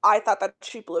 I thought that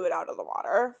she blew it out of the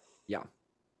water. Yeah.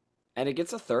 And it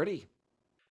gets a 30.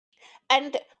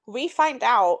 And we find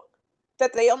out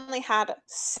that they only had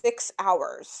 6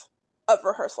 hours of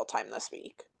rehearsal time this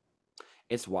week.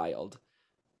 It's wild.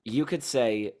 You could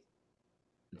say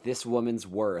this woman's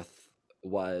worth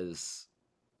was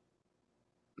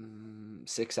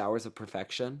 6 hours of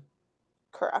perfection.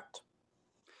 Correct.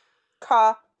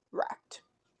 Correct.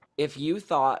 If you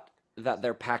thought that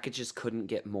their packages couldn't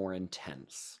get more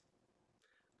intense,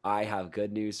 I have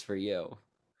good news for you.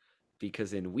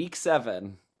 Because in week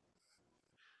 7,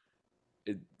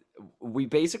 it, we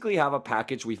basically have a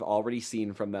package we've already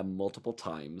seen from them multiple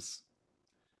times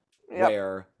Yep.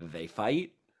 where they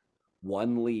fight,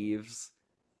 one leaves,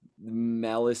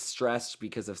 Mel is stressed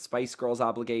because of Spice Girls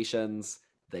obligations.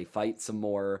 They fight some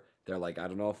more. They're like, I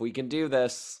don't know if we can do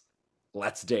this.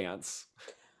 Let's dance.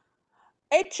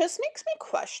 It just makes me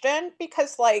question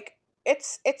because, like,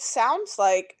 it sounds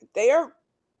like they are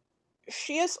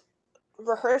she is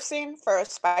rehearsing for a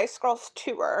Spice Girls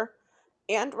tour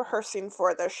and rehearsing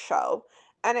for this show,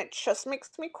 and it just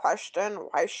makes me question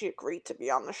why she agreed to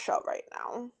be on the show right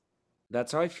now.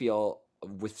 That's how I feel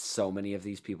with so many of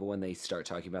these people when they start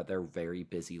talking about their very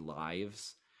busy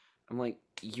lives. I'm like,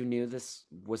 you knew this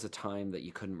was a time that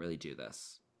you couldn't really do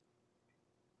this.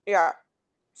 Yeah.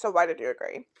 So why did you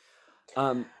agree?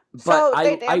 But So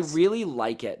they I danced. really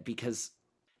like it because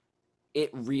it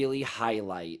really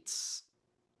highlights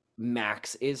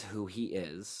Max is who he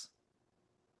is.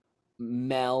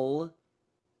 Mel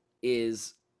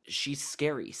is she's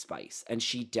scary Spice, and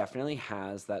she definitely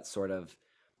has that sort of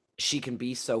she can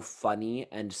be so funny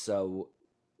and so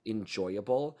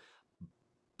enjoyable,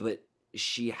 but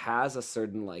she has a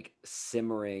certain like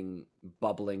simmering,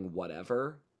 bubbling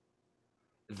whatever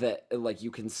that like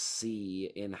you can see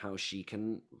in how she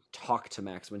can talk to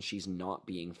Max when she's not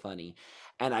being funny.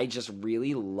 And I just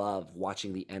really love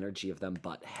watching the energy of them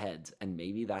butt heads. And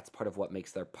maybe that's part of what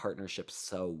makes their partnership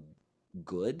so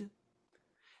good.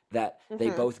 That they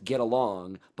Mhm. both get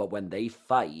along, but when they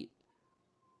fight,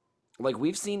 like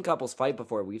we've seen couples fight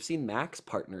before, we've seen Max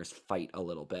partners fight a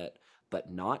little bit, but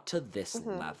not to this Mhm.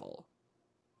 level.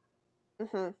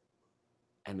 Mhm.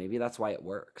 And maybe that's why it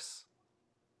works.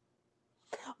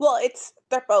 Well, it's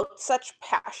they're both such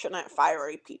passionate,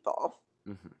 fiery people,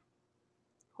 Hmm.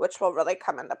 which will really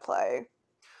come into play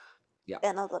Yeah.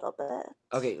 in a little bit.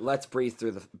 Okay, let's breeze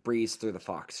through the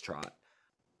foxtrot.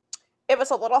 It was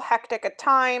a little hectic at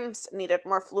times, needed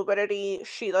more fluidity.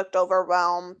 She looked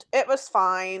overwhelmed. It was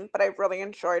fine, but I really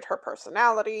enjoyed her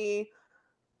personality.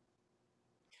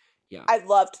 Yeah. I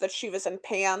loved that she was in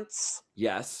pants.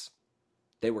 Yes,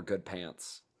 they were good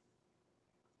pants.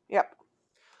 Yep.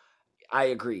 I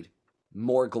agreed.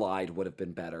 More glide would have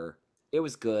been better. It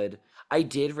was good. I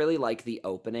did really like the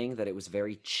opening, that it was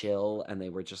very chill and they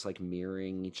were just like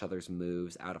mirroring each other's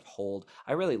moves out of hold.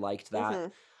 I really liked that.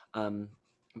 Mhm. Um,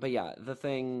 but yeah, the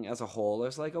thing as a whole, I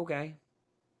was like, okay,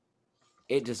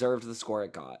 it deserved the score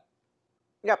it got,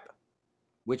 Yep.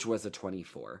 which was a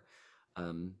 24.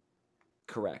 Um,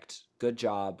 correct. Good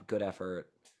job. Good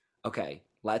effort. Okay,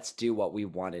 let's do what we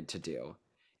wanted to do.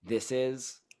 This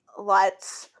is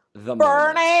Let's the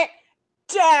burn moment. it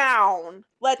down.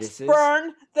 Let's This is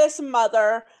burn this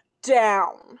mother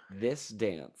down. this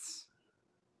dance,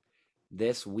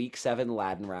 this week 7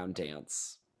 Latin round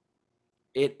dance.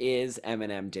 It is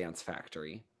Eminem Dance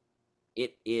Factory.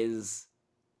 It is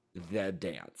the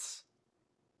dance.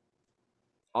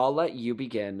 I'll let you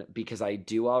begin because I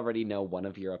do already know one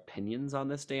of your opinions on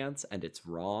this dance and it's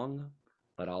wrong,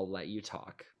 but I'll let you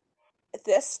talk.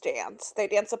 This dance, they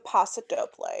dance a paso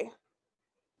doble.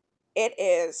 It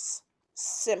is,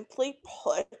 simply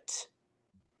put,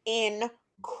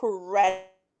 incredible.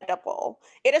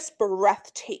 It is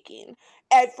breathtaking.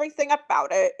 Everything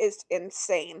about it is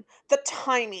insane. The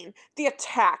timing, the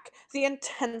attack, the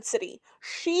intensity.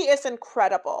 She is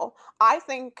incredible. I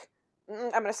think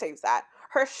I'm going to say that.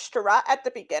 Her strut at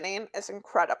the beginning is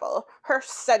incredible. Her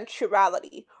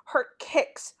sensuality, her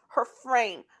kicks, her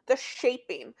frame, the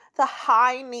shaping, the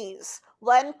high knees,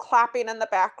 Len clapping in the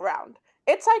background.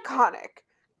 It's iconic.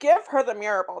 Give her the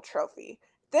Mirrorball trophy.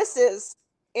 This is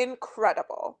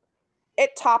incredible.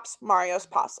 It tops Mario's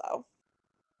Paso.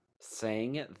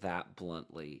 Saying it that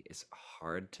bluntly is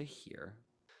hard to hear.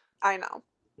 I know.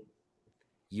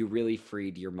 You really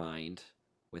freed your mind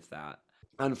with that.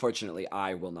 Unfortunately,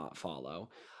 I will not follow.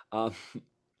 Um,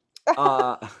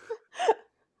 uh,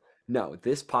 no,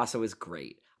 this paso is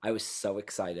great. I was so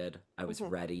excited. I was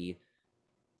Mhm. ready.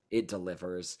 It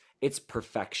delivers. It's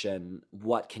perfection.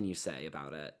 What can you say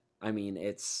about it? I mean,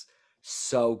 it's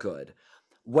so good.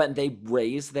 When they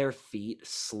raise their feet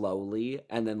slowly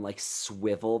and then like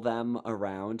swivel them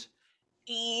around,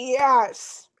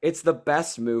 Yes. it's the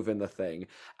best move in the thing.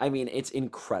 I mean, it's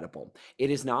incredible. It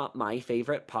is not my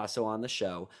favorite paso on the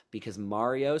show because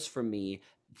Mario's for me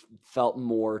felt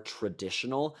more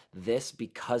traditional. This,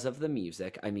 because of the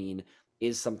music, I mean,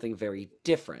 is something very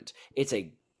different. It's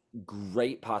a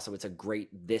great paso. It's a great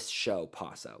this show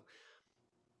paso.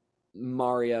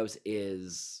 Mario's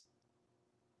is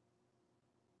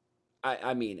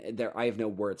I mean, there I have no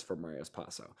words for Mario's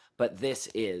paso, but this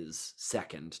is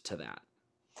second to that.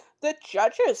 The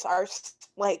judges are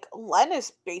like, Len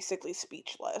is basically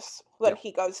speechless when Yep.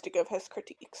 he goes to give his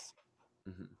critiques.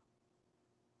 Hmm.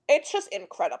 It's just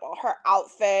incredible. Her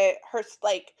outfit,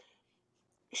 like,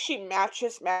 she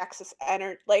matches Max's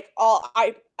energy. Like,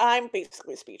 I'm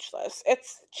basically speechless.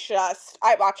 It's just,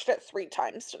 I watched it 3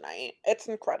 times tonight. It's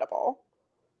incredible.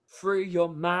 Free your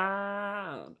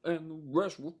mind and the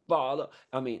rest will follow.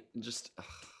 I mean, just ugh.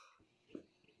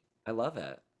 I love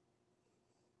it.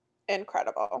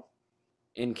 Incredible.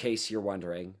 In case you're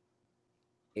wondering,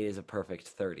 it is a perfect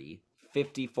 30.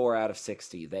 54 out of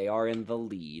 60. They are in the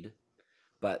lead,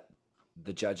 but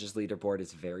the judges' leaderboard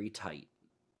is very tight.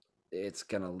 It's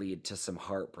going to lead to some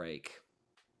heartbreak.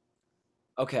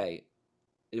 Okay,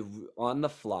 on the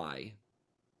fly,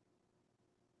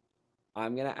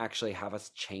 I'm going to actually have us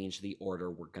change the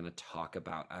order we're going to talk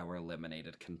about our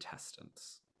eliminated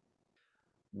contestants.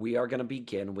 We are going to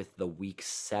begin with the week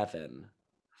 7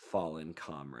 fallen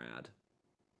comrade.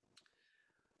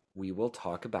 We will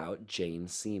talk about Jane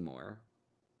Seymour.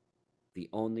 The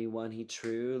only one he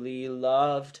truly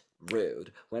loved.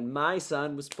 Rude. When my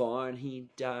son was born, he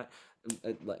died.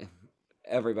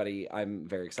 Everybody, I'm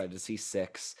very excited to see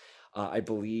 6. I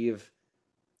believe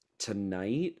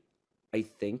tonight, I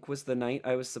think, was the night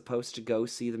I was supposed to go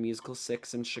see the musical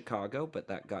 6 in Chicago, but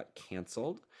that got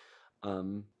canceled.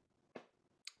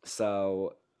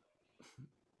 So,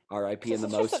 R.I.P. in This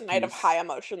the is just most a night of peace. high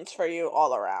emotions for you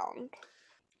all around.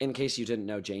 In case you didn't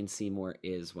know, Jane Seymour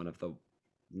is one of the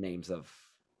names of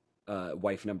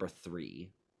wife number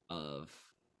 3 of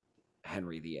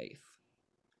Henry VIII.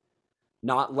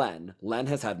 Not Len. Len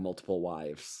has had multiple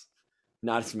wives.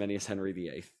 Not as many as Henry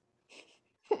VIII.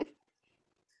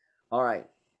 All right.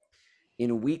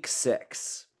 In week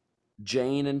 6,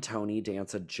 Jane and Tony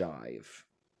dance a jive.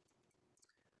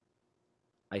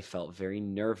 I felt very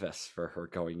nervous for her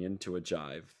going into a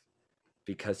jive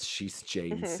because she's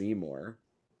Jane Seymour.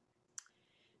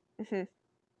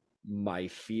 My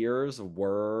fears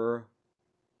were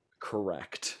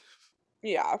correct.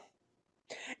 Yeah.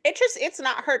 It's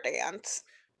not her dance.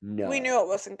 No. We knew it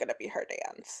wasn't going to be her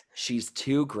dance. She's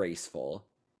too graceful.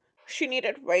 She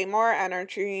needed way more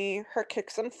energy. Her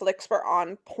kicks and flicks were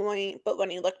on point, but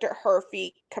when you looked at her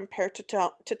feet compared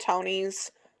to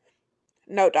Tony's,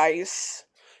 no dice.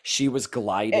 She was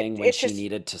gliding when It she just,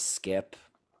 needed to skip.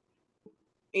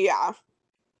 yeah.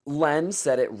 Len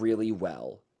said it really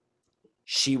well.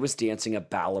 She was dancing a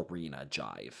ballerina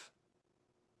jive.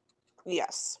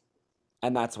 Yes.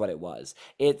 And that's what it was.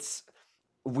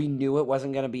 We knew it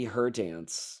wasn't going to be her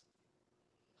dance.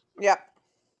 Yep.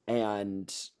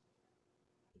 And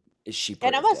she proved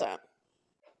And it wasn't.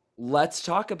 Let's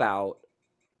talk about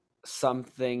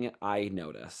something I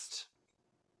noticed.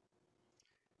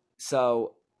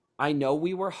 So, I know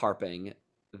we were harping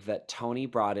that Tony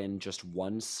brought in just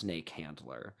one snake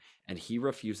handler, and he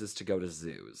refuses to go to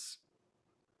zoos.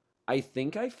 I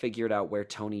think I figured out where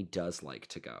Tony does like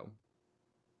to go.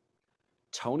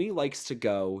 Tony likes to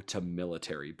go to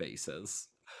military bases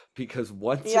because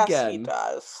once again, he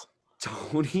does.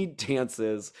 Tony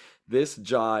dances this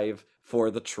jive for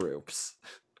the troops.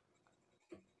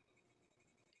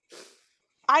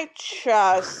 I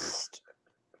just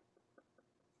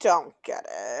don't get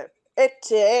it. It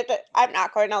did. I'm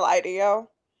not going to lie to you.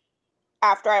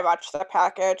 After I watched the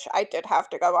package, I did have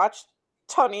to go watch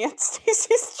Tony and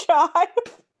Stacey's jive.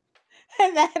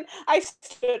 And then I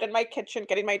stood in my kitchen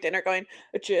getting my dinner going,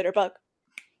 a jitterbug.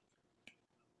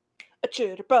 A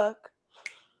jitterbug.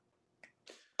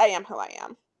 I am who I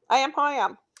am. I am who I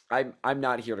am. I'm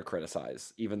not here to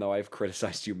criticize, even though I've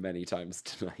criticized you many times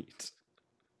tonight.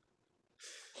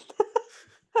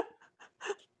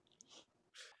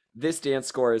 This dance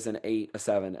score is an 8, a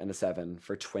 7, and a 7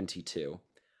 for 22.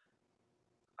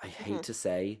 I hate to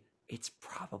say, it's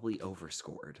probably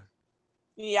overscored.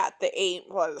 Yeah, the 8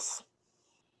 was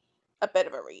a bit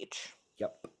of a reach.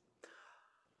 Yep.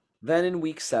 Then in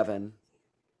week 7,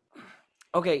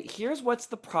 okay, here's what's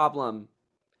the problem.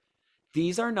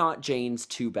 These are not Jane's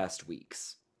 2 best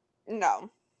weeks. No.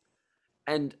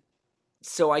 And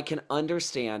so I can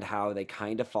understand how they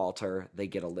kind of falter, they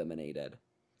get eliminated.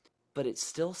 But it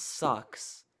still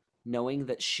sucks knowing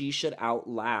that she should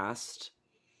outlast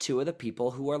 2 of the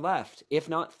people who are left, if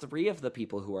not 3 of the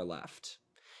people who are left.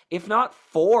 If not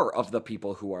 4 of the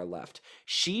people who are left.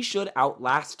 She should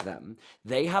outlast them.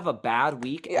 They have a bad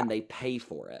week and they pay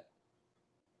for it.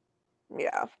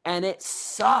 Yeah. And it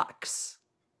sucks.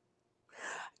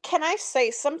 Can I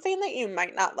say something that you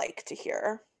might not like to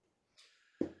hear?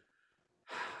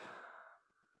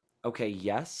 Okay,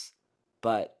 yes,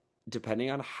 but depending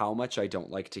on how much I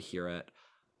don't like to hear it,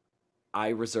 I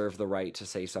reserve the right to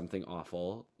say something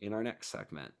awful in our next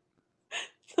segment.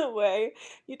 The way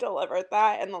you delivered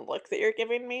that and the look that you're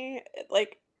giving me, it,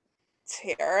 like,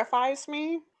 terrifies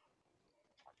me.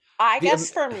 I guess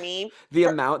for me, the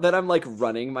amount that I'm like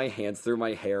running my hands through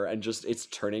my hair and just it's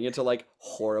turning into like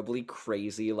horribly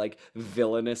crazy, like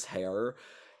villainous hair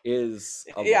is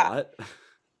a lot.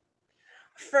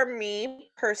 For me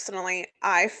personally,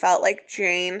 I felt like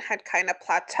Jane had kind of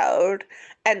plateaued,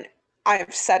 and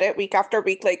I've said it week after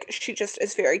week, like she just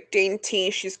is very dainty.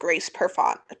 She's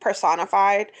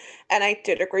personified. And I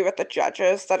did agree with the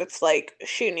judges that it's like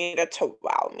she needed to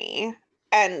wow me.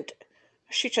 And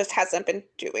she just hasn't been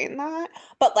doing that.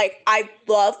 But like I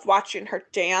love watching her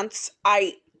dance.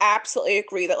 I absolutely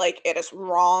agree that like it is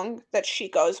wrong that she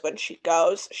goes when she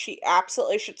goes. She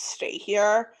absolutely should stay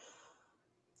here.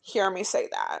 Hear me say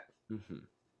that. Mhm.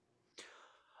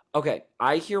 Okay,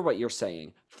 I hear what you're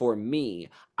saying. For me,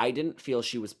 I didn't feel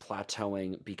she was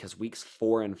plateauing because weeks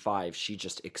 4 and 5, she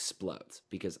just explodes.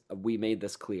 Because we made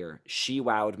this clear. She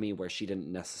wowed me where she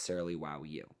didn't necessarily wow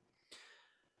you.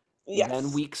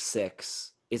 Then Yes. week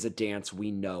 6 is a dance we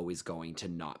know is going to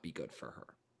not be good for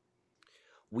her.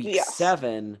 Week Yes.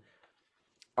 7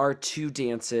 are two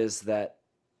dances that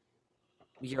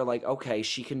you're like, okay,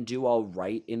 she can do all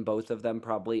right in both of them,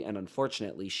 probably. And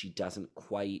unfortunately, she doesn't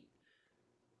quite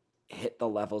hit the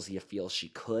levels you feel she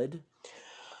could.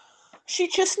 She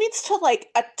just needs to like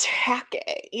attack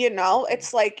it, you know? Mhm.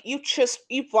 It's like you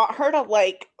want her to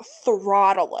like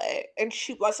throttle it, and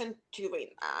she wasn't doing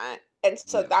that. And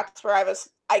so Yeah. that's where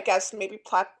I guess maybe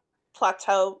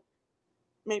plateau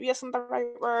maybe isn't the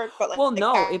right word, but Well, like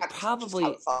no, that's just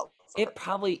how it felt for her. it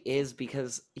probably is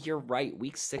because you're right.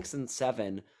 Week 6 and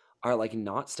 7 are like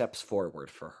not steps forward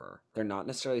for her. They're not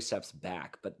necessarily steps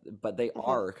back, but they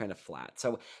Mhm. are kind of flat.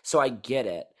 So I get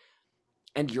it.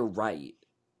 And you're right.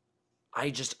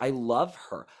 I love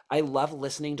her. I love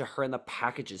listening to her in the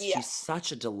packages. She's Yes.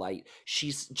 such a delight.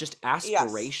 She's just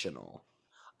Yes. aspirational.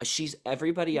 She's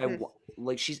everybody Mhm.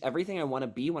 like she's everything I want to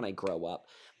be when I grow up.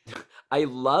 I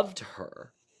loved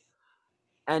her.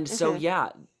 And so Mhm. yeah,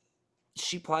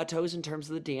 she plateaus in terms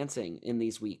of the dancing in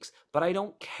these weeks, but I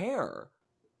don't care.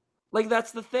 Like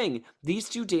that's the thing. These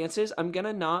two dances I'm going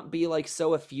to not be like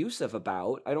so effusive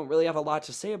about. I don't really have a lot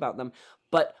to say about them,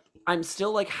 but I'm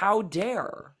still like how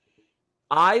dare.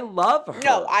 I love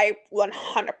No, her. I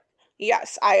 100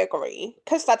 yes, I agree.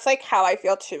 Because that's, like, how I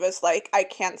feel too is, like, I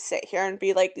can't sit here and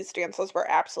be like, "These dances were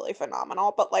absolutely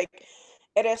phenomenal," but, like,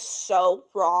 it is so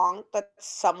wrong that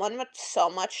someone with so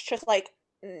much just, like,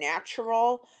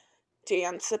 natural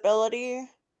dance ability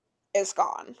is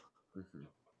gone. Mhm.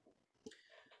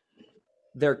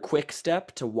 Their quick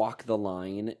step to walk the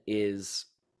line is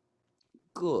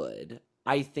good.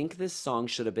 I think this song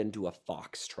should have been to a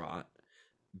foxtrot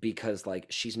because like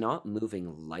she's not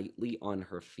moving lightly on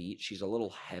her feet. She's a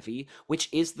little heavy, which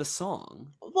is the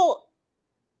song. Well,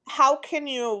 how can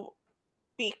you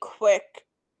be quick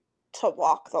to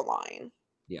walk the line?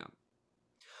 Yeah.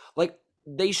 Like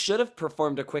they should have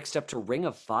performed a quick step to Ring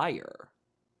of Fire.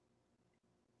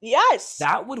 Yes!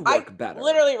 That would I work better.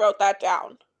 literally wrote that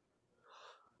down.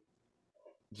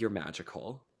 You're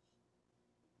magical.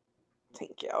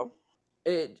 Thank you.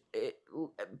 It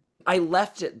I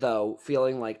left it though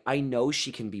feeling like I know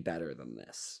she can be better than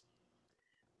this.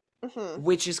 Mhm.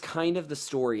 Which is kind of the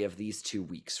story of these 2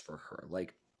 weeks for her.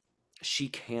 Like she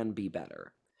can be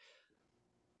better.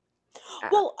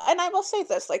 Ah, Well, and I will say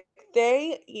this, like,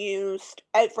 they used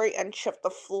every inch of the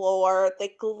floor, they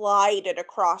glided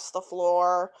across the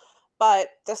floor, but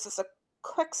this is a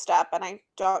quick step, and I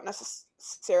don't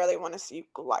necessarily want to see you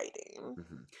gliding.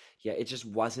 mhm. Yeah, it just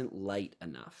wasn't light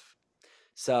enough.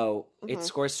 So it Mhm,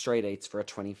 scores straight eights for a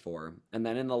 24. And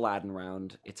then in the Latin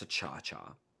round, it's a cha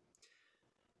cha.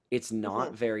 It's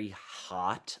not mhm. very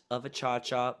hot of a cha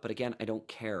cha, but again, I don't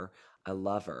care. I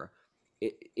love her.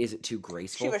 Is it too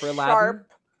She graceful was for Aladdin?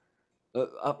 sharp.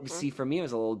 Mhm. See, for me, it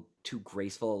was a little too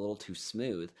graceful, a little too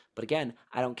smooth. But again,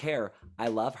 I don't care. I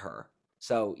love her.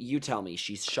 So you tell me,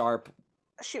 she's sharp.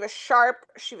 She was sharp,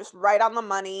 she was right on the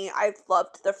money. I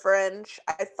loved the fringe.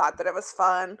 I thought that it was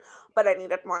fun, but I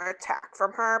needed more attack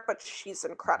from her, but she's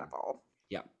Mhm. incredible.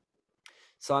 Yeah.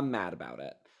 So I'm mad about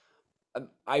it.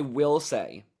 I will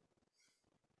say,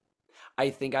 I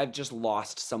think I've just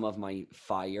lost some of my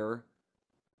fire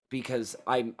because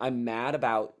I'm mad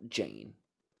about Jane.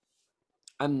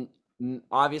 I'm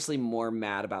obviously more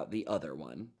mad about the other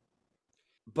one,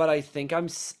 but I think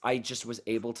I just was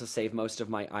able to save most of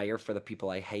my ire for the people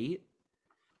I hate,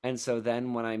 and so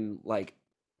then when I'm like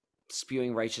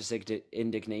spewing righteous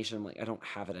indignation, I'm like I don't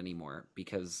have it anymore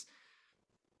because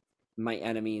my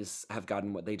enemies have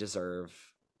gotten what they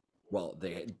deserve. Well,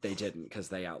 they didn't because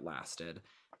they outlasted,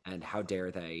 and how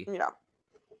dare they? Yeah.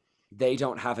 They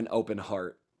don't have an open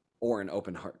heart or an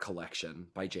open heart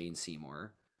collection by Jane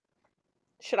Seymour.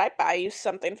 Should I buy you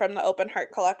something from the Open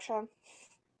Heart collection?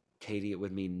 Katie, it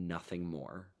would mean nothing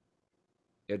more.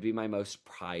 It would be my most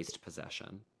prized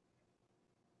possession.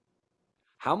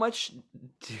 How much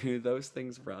do those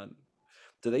things run?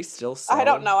 Do they still I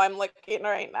don't sell? know, I'm looking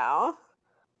right now.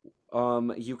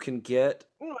 You can get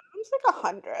Mm. Seems like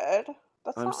 100.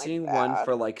 That's I'm not like seeing one bad.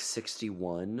 for like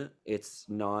 61. It's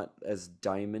not as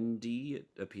diamondy. It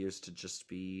appears to just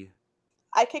be.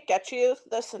 I could get you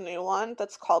this new one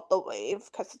that's called the Wave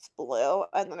because it's blue,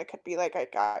 and then it could be like I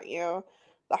got you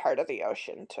the Heart of the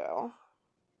Ocean too.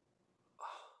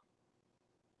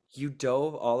 You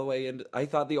dove all the way into. I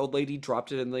thought the old lady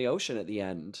dropped it in the ocean at the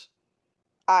end.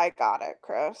 I got it,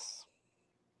 Chris.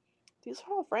 These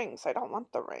are all rings. I don't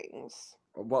want the rings.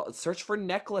 Well, search for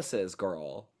necklaces,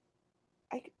 girl.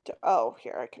 Oh,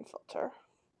 here I can filter.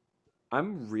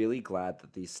 I'm really glad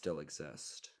that these still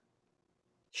exist.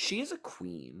 She is a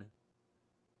queen.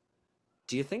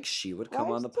 Do you think she would Why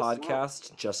come on is the this not?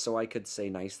 podcast just so I could say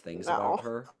nice things about No.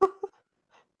 her?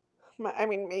 I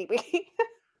mean, maybe.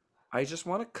 I just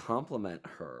want to compliment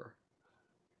her.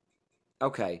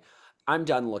 Okay, I'm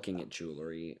done looking at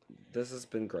jewelry. This has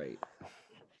been great.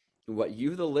 What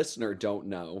you, the listener, don't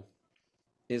know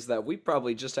is that we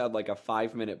probably just had like a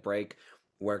 5-minute break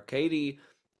where Katie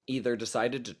either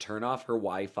decided to turn off her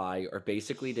Wi Fi or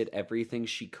basically did everything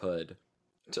she could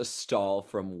to stall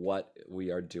from what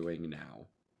we are doing now.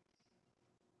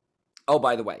 Oh,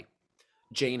 by the way,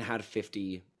 Jane had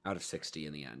 50 out of 60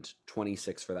 in the end,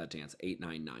 26 for that dance,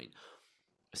 899.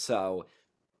 So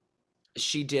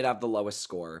she did have the lowest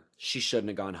score. She shouldn't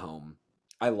have gone home.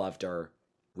 I loved her.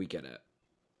 We get it.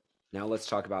 Now let's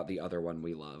talk about the other one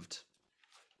we loved.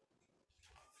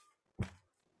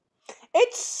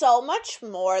 It's so much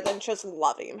more than just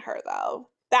loving her, though.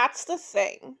 That's the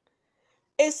thing.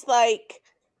 It's like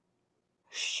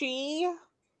she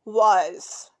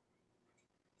was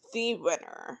the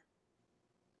winner.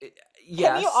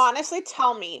 Can you Yes, honestly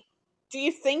tell me, do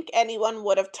you think anyone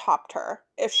would have topped her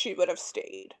if she would have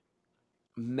stayed?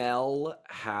 Mel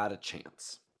had a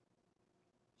chance.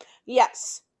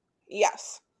 Yes.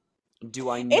 Yes. Do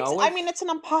I know I mean, if. it's an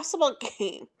impossible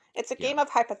game. It's a Yeah, game of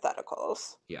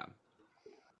hypotheticals. yeah.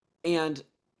 And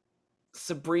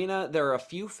Sabrina, there are a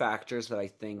few factors that I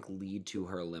think lead to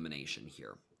her elimination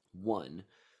here. One,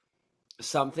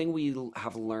 something we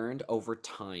have learned over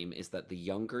time is that the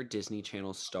younger Disney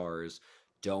Channel stars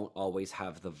don't always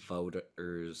have the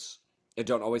voters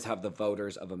don't always have the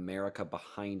voters of America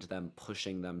behind them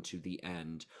pushing them to the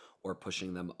end or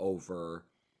pushing them over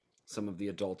some of the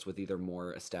adults with either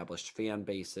more established fan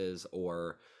bases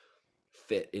or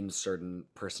fit in certain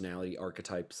personality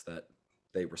archetypes that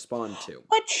they respond to.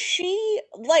 But she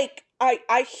like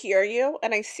I hear you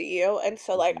and I see you, and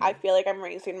so like I Mhm. feel like I'm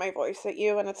raising my voice at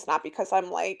you, and it's not because I'm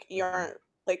like Mhm. you're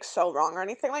like so wrong or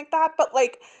anything like that, but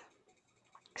like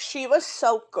she was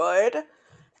so good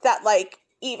that like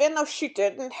even though she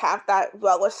didn't have that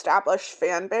well established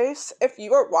fan base, if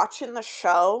you were watching the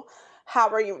show, how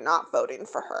are you not voting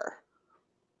for her?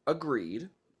 Agreed.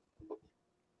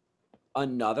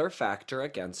 Another factor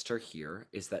against her here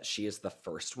is that she is the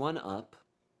first one up.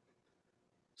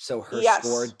 So her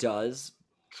score Yes. does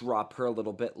drop her a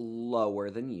little bit lower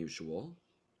than usual.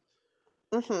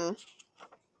 Mhm.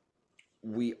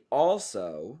 We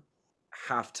also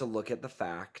have to look at the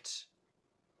fact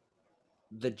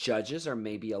the judges are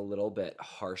maybe a little bit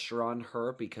harsher on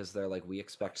her because they're like, we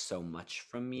expect so much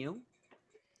from you.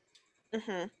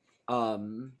 Mhm.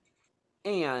 Um,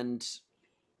 and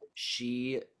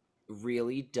she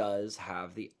really does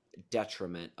have the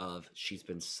detriment of she's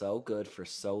been so good for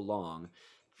so long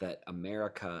that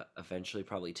America eventually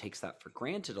probably takes that for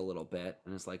granted a little bit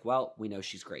and is like, well, we know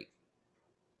she's great.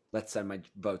 Let's send my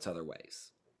votes other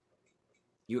ways.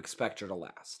 You expect her to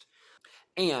last.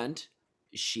 And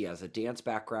she has a dance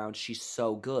background. She's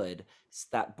so good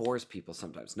that bores people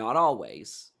sometimes. Not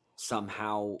always.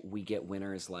 Somehow we get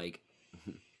winners like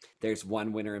there's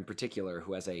one winner in particular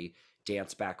who has a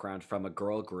dance background from a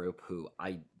girl group who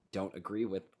I don't agree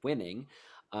with winning.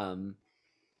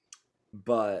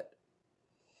 But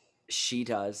she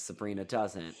does, Sabrina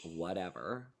doesn't,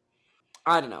 whatever.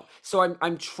 I don't know. So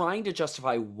I'm trying to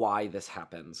justify why this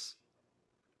happens.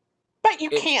 But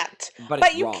you It can't. but it's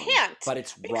But you wrong. can't But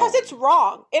it's because it's wrong.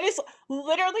 wrong. It is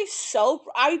literally so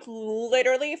I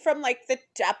literally from like the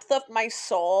depth of my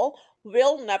soul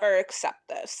will never accept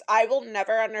this. I will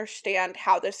never understand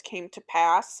how this came to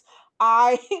pass.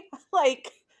 I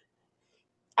like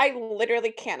I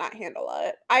literally cannot handle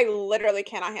it. I literally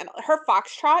cannot handle it. Her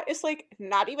foxtrot is like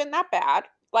not even that bad.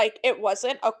 Like it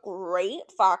wasn't a great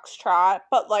foxtrot,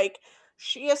 but like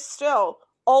she is still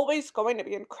always going to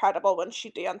be incredible when she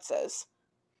dances.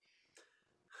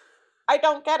 I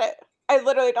don't get it. I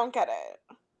literally don't get it.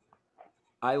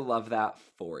 I love that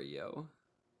for you.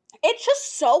 It's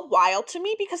just so wild to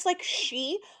me because, like,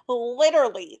 she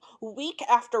literally week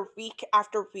after week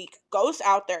after week goes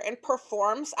out there and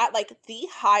performs at, like, the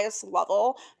highest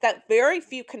level that very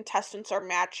few contestants are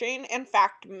matching. In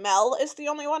fact, Mel is the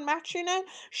only one matching it.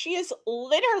 She is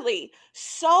literally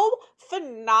so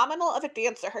phenomenal of a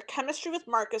dancer. Her chemistry with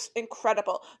Mark is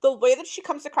incredible. The way that she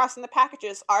comes across in the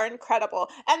packages are incredible.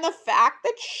 And the fact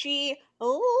that she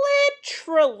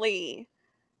literally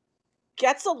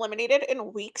gets eliminated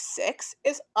in week 6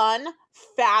 is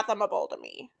unfathomable to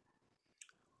me.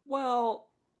 Well,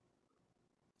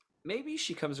 maybe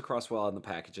she comes across well in the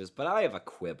packages, but I have a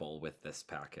quibble with this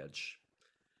package.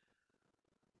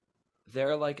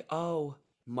 They're like, oh,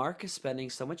 Mark is spending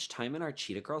so much time in our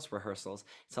Cheetah Girls rehearsals.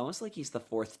 It's almost like he's the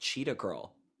fourth Cheetah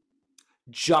Girl.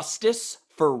 Justice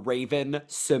for Raven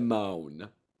Simone.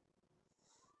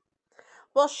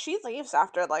 Well, she leaves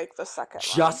after, like, the second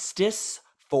one. Justice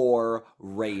for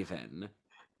Raven.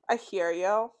 I hear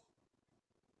you,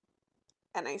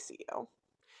 and I see you.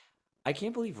 I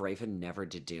can't believe Raven never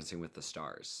did Dancing with the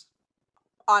Stars.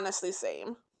 Honestly,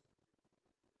 same.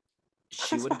 I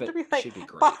She was would have about been, to be like, she'd be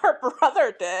but great. her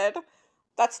brother did.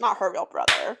 That's not her real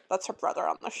brother. That's her brother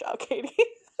on the show, Katie.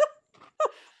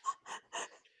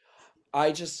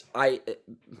 I just, I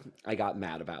got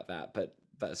mad about that, but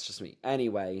that's just me.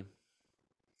 Anyway,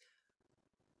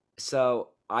 so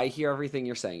I hear everything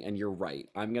you're saying, and you're right.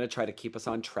 I'm gonna try to keep us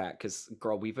on track because,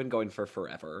 girl, we've been going for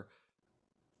forever,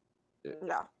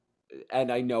 Yeah.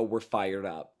 and I know we're fired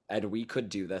up, and we could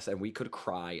do this, and we could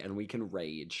cry, and we can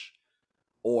rage,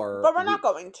 or But we're not we.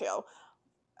 going to.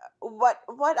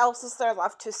 What else is there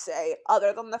left to say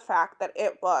other than the fact that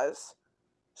it was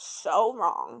so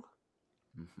wrong?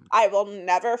 Mhm. I will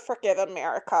never forgive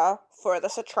America for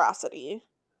this atrocity.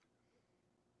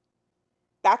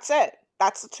 That's it.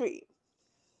 That's the tweet.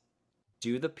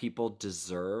 Do the people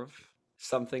deserve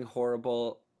something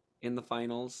horrible in the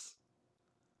finals?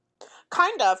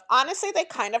 Kind of. Honestly, they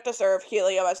kind of deserve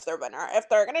Helio as their winner. If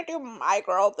they're gonna do my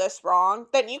girl this wrong,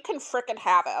 then you can frickin'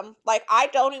 have him. Like, I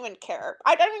don't even care.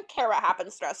 I don't even care what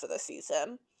happens the rest of the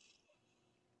season.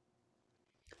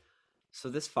 So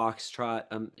this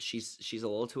foxtrot, she's a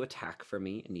little too attack for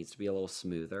me. It needs to be a little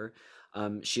smoother.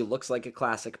 She looks like a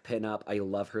classic pinup. I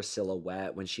love her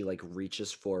silhouette when she like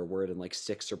reaches forward and like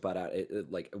sticks her butt out,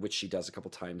 like which she does a couple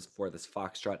times for this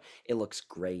foxtrot. It looks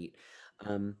great.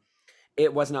 Um,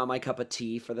 it was not my cup of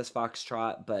tea for this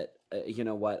foxtrot, but you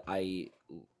know what? I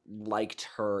liked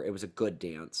her. It was a good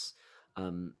dance.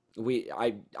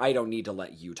 I don't need to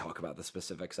let you talk about the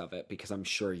specifics of it because I'm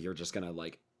sure you're just gonna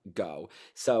like go.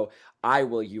 So I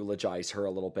will eulogize her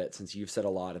a little bit since you've said a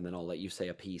lot, and then I'll let you say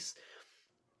a piece.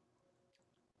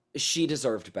 She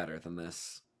deserved better than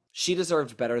this. She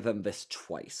deserved better than this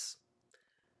twice.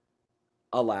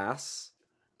 Alas,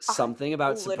 I something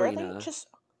about literally Sabrina. just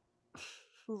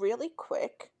really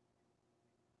quick.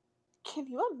 Can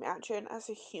you imagine as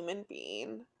a human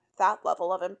being that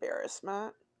level of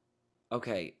embarrassment?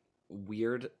 Okay,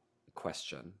 weird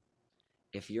question.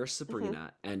 If you're Hmm.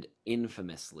 Sabrina and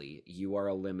infamously you are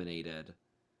eliminated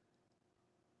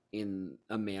in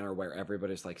a manner where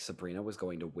everybody's like Sabrina was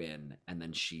going to win and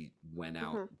then she went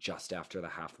out Hmm. just after the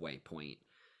halfway point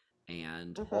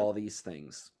and Hmm. all these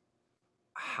things,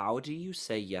 how do you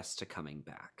say yes to coming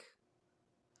back?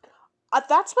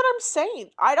 That's what I'm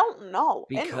saying. I don't know.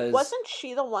 And Because wasn't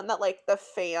she the one that like the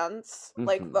fans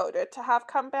like mhm, voted to have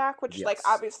come back? Which like yes,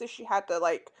 obviously she had to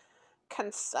like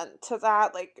consent to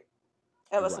that. Like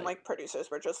it wasn't right. like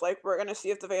producers were just like we're gonna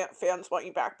see if the fans want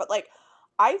you back. But like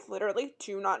I literally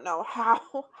do not know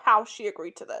how how she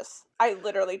agreed to this. I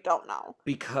literally don't know.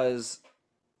 Because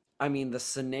I mean the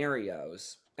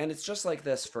scenarios, and it's just like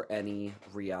this for any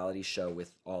reality show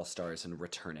with all stars and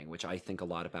returning, which I think a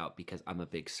lot about because I'm a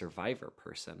big Survivor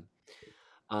person.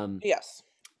 Um, Yes.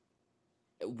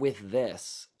 with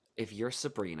this, if you're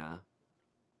Sabrina,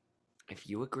 if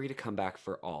you agree to come back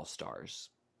for All Stars,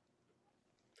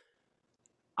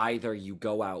 either you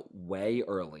go out way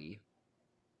early,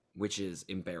 which is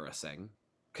embarrassing,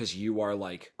 because you are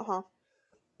like Uh huh.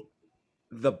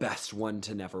 the best one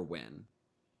to never win,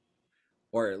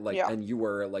 or like, Yeah. and you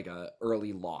were like a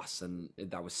early loss, and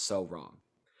that was so wrong.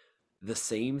 The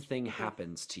same thing Hmm.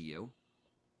 happens to you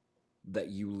that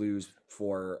you lose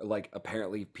for like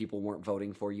apparently people weren't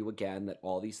voting for you again, that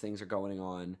all these things are going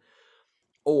on,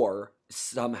 or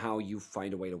somehow you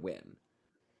find a way to win.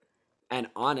 And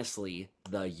honestly,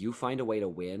 the you find a way to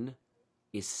win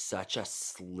is such a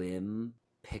slim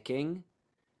picking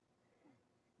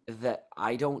that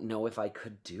I don't know if I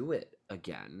could do it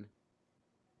again.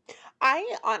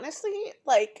 I honestly,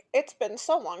 like, it's been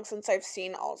so long since I've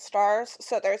seen All Stars,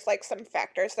 so there's like some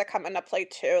factors that come into play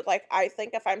too. Like, I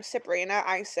think if I'm Sabrina,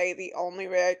 I say the only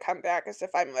way I come back is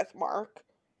if I'm with Mark.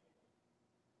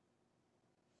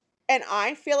 And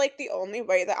I feel like the only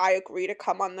way that I agree to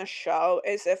come on the show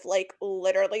is if, like,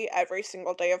 literally every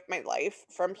single day of my life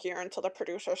from here until the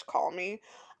producers call me,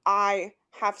 I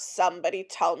have somebody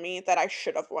tell me that I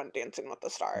should have won Dancing with the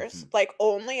Stars. Mhm. Like,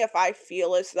 only if I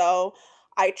feel as though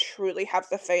I truly have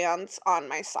the fans on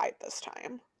my side this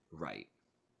time. Right.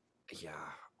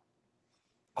 Yeah.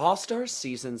 All-Star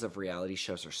seasons of reality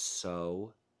shows are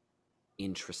so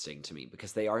interesting to me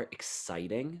because they are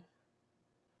exciting,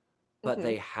 but Mhm.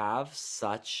 they have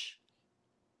such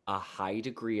a high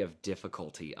degree of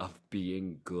difficulty of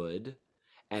being good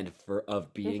and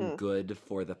of being Mhm. good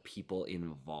for the people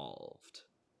involved.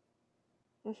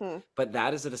 Mhm. But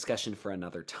that is a discussion for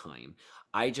another time.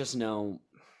 I just know,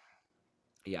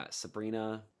 yeah,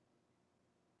 Sabrina,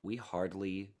 we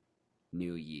hardly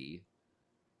knew ye.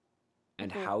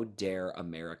 And Mhm. how dare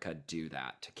America do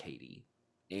that to Katie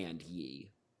and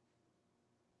ye?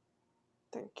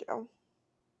 Thank you.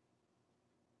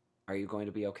 Are you going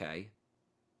to be okay?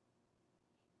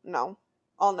 No.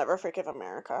 I'll never forgive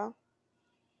America.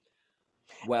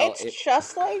 Well, It's it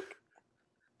just like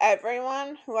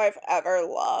everyone who I've ever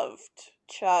loved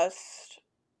just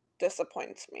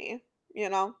disappoints me, you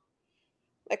know?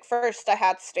 Like first I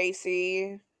had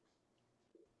Stacy,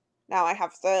 now I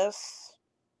have this.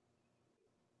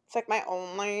 It's like my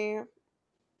only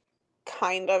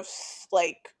kind of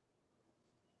like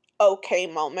okay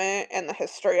moment in the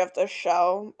history of the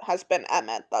show has been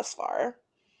Emmett thus far.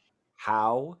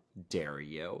 how dare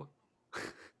you?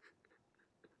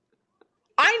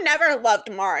 I never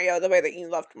loved Mario the way that you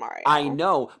loved I Mario.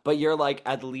 know, but you're like,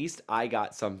 at least I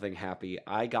got something happy.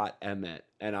 I got Emmett,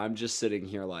 and I'm just sitting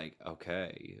here like,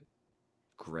 okay,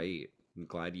 great. I'm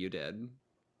glad you did.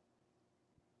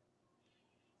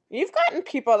 You've gotten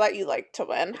people that you like to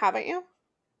win, haven't you?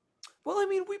 Well, I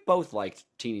mean, we both liked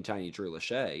Teeny Tiny Drew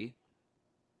Lachey.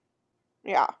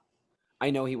 Yeah. I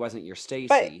know he wasn't your But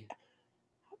Stacy.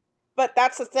 but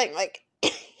that's the thing, like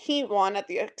he won at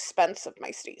the expense of my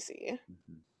Stacy.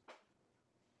 Mhm.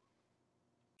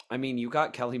 I mean, you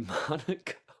got Kelly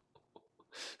Monaco.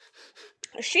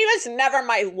 She was never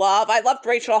my love. I loved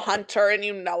Rachel Hunter and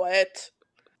you know it.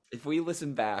 If we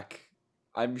listen back,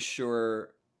 I'm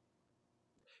sure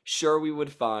we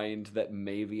would find that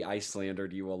maybe I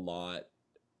slandered you a lot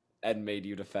and made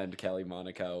you defend Kelly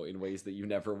Monaco in ways that you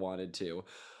never wanted to.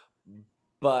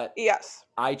 But Yes.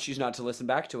 I choose not to listen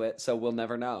back to it, so we'll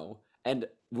never know. And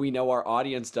we know our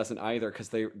audience doesn't either because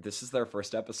this is their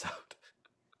first episode.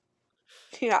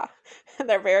 Yeah.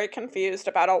 They're very confused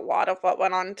about a lot of what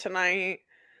went on tonight.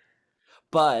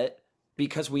 But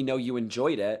because we know you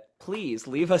enjoyed it, please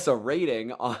leave us a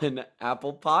rating on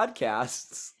Apple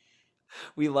Podcasts.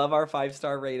 We love our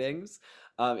 5-star ratings.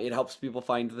 It helps people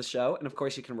find the show. And of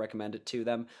course, you can recommend it to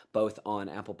them both on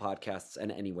Apple Podcasts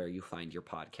and anywhere you find your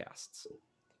podcasts.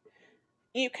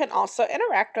 You can also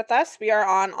interact with us. We are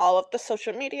on all of the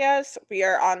social medias. We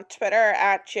are on Twitter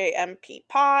at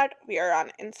JMPPod. We are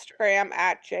on Instagram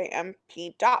at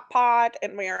JMP.pod.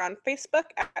 And we are on Facebook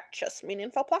at Just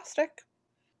Meaningful Plastic.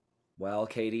 Well,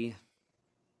 Katie,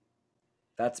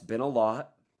 that's been a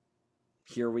lot.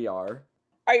 Here we are.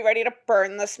 Are you ready to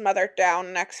burn this mother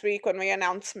down next week when we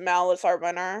announce Mel as our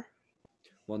winner?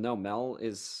 Well, no, Mel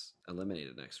is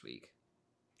eliminated next week.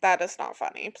 That is not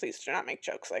funny. Please do not make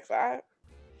jokes like that.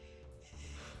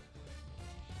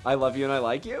 I love you and I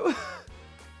like you.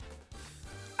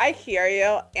 I hear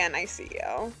you and I see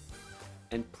you.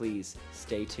 And please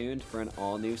stay tuned for an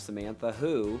all new Samantha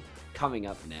Who coming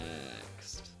up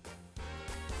next.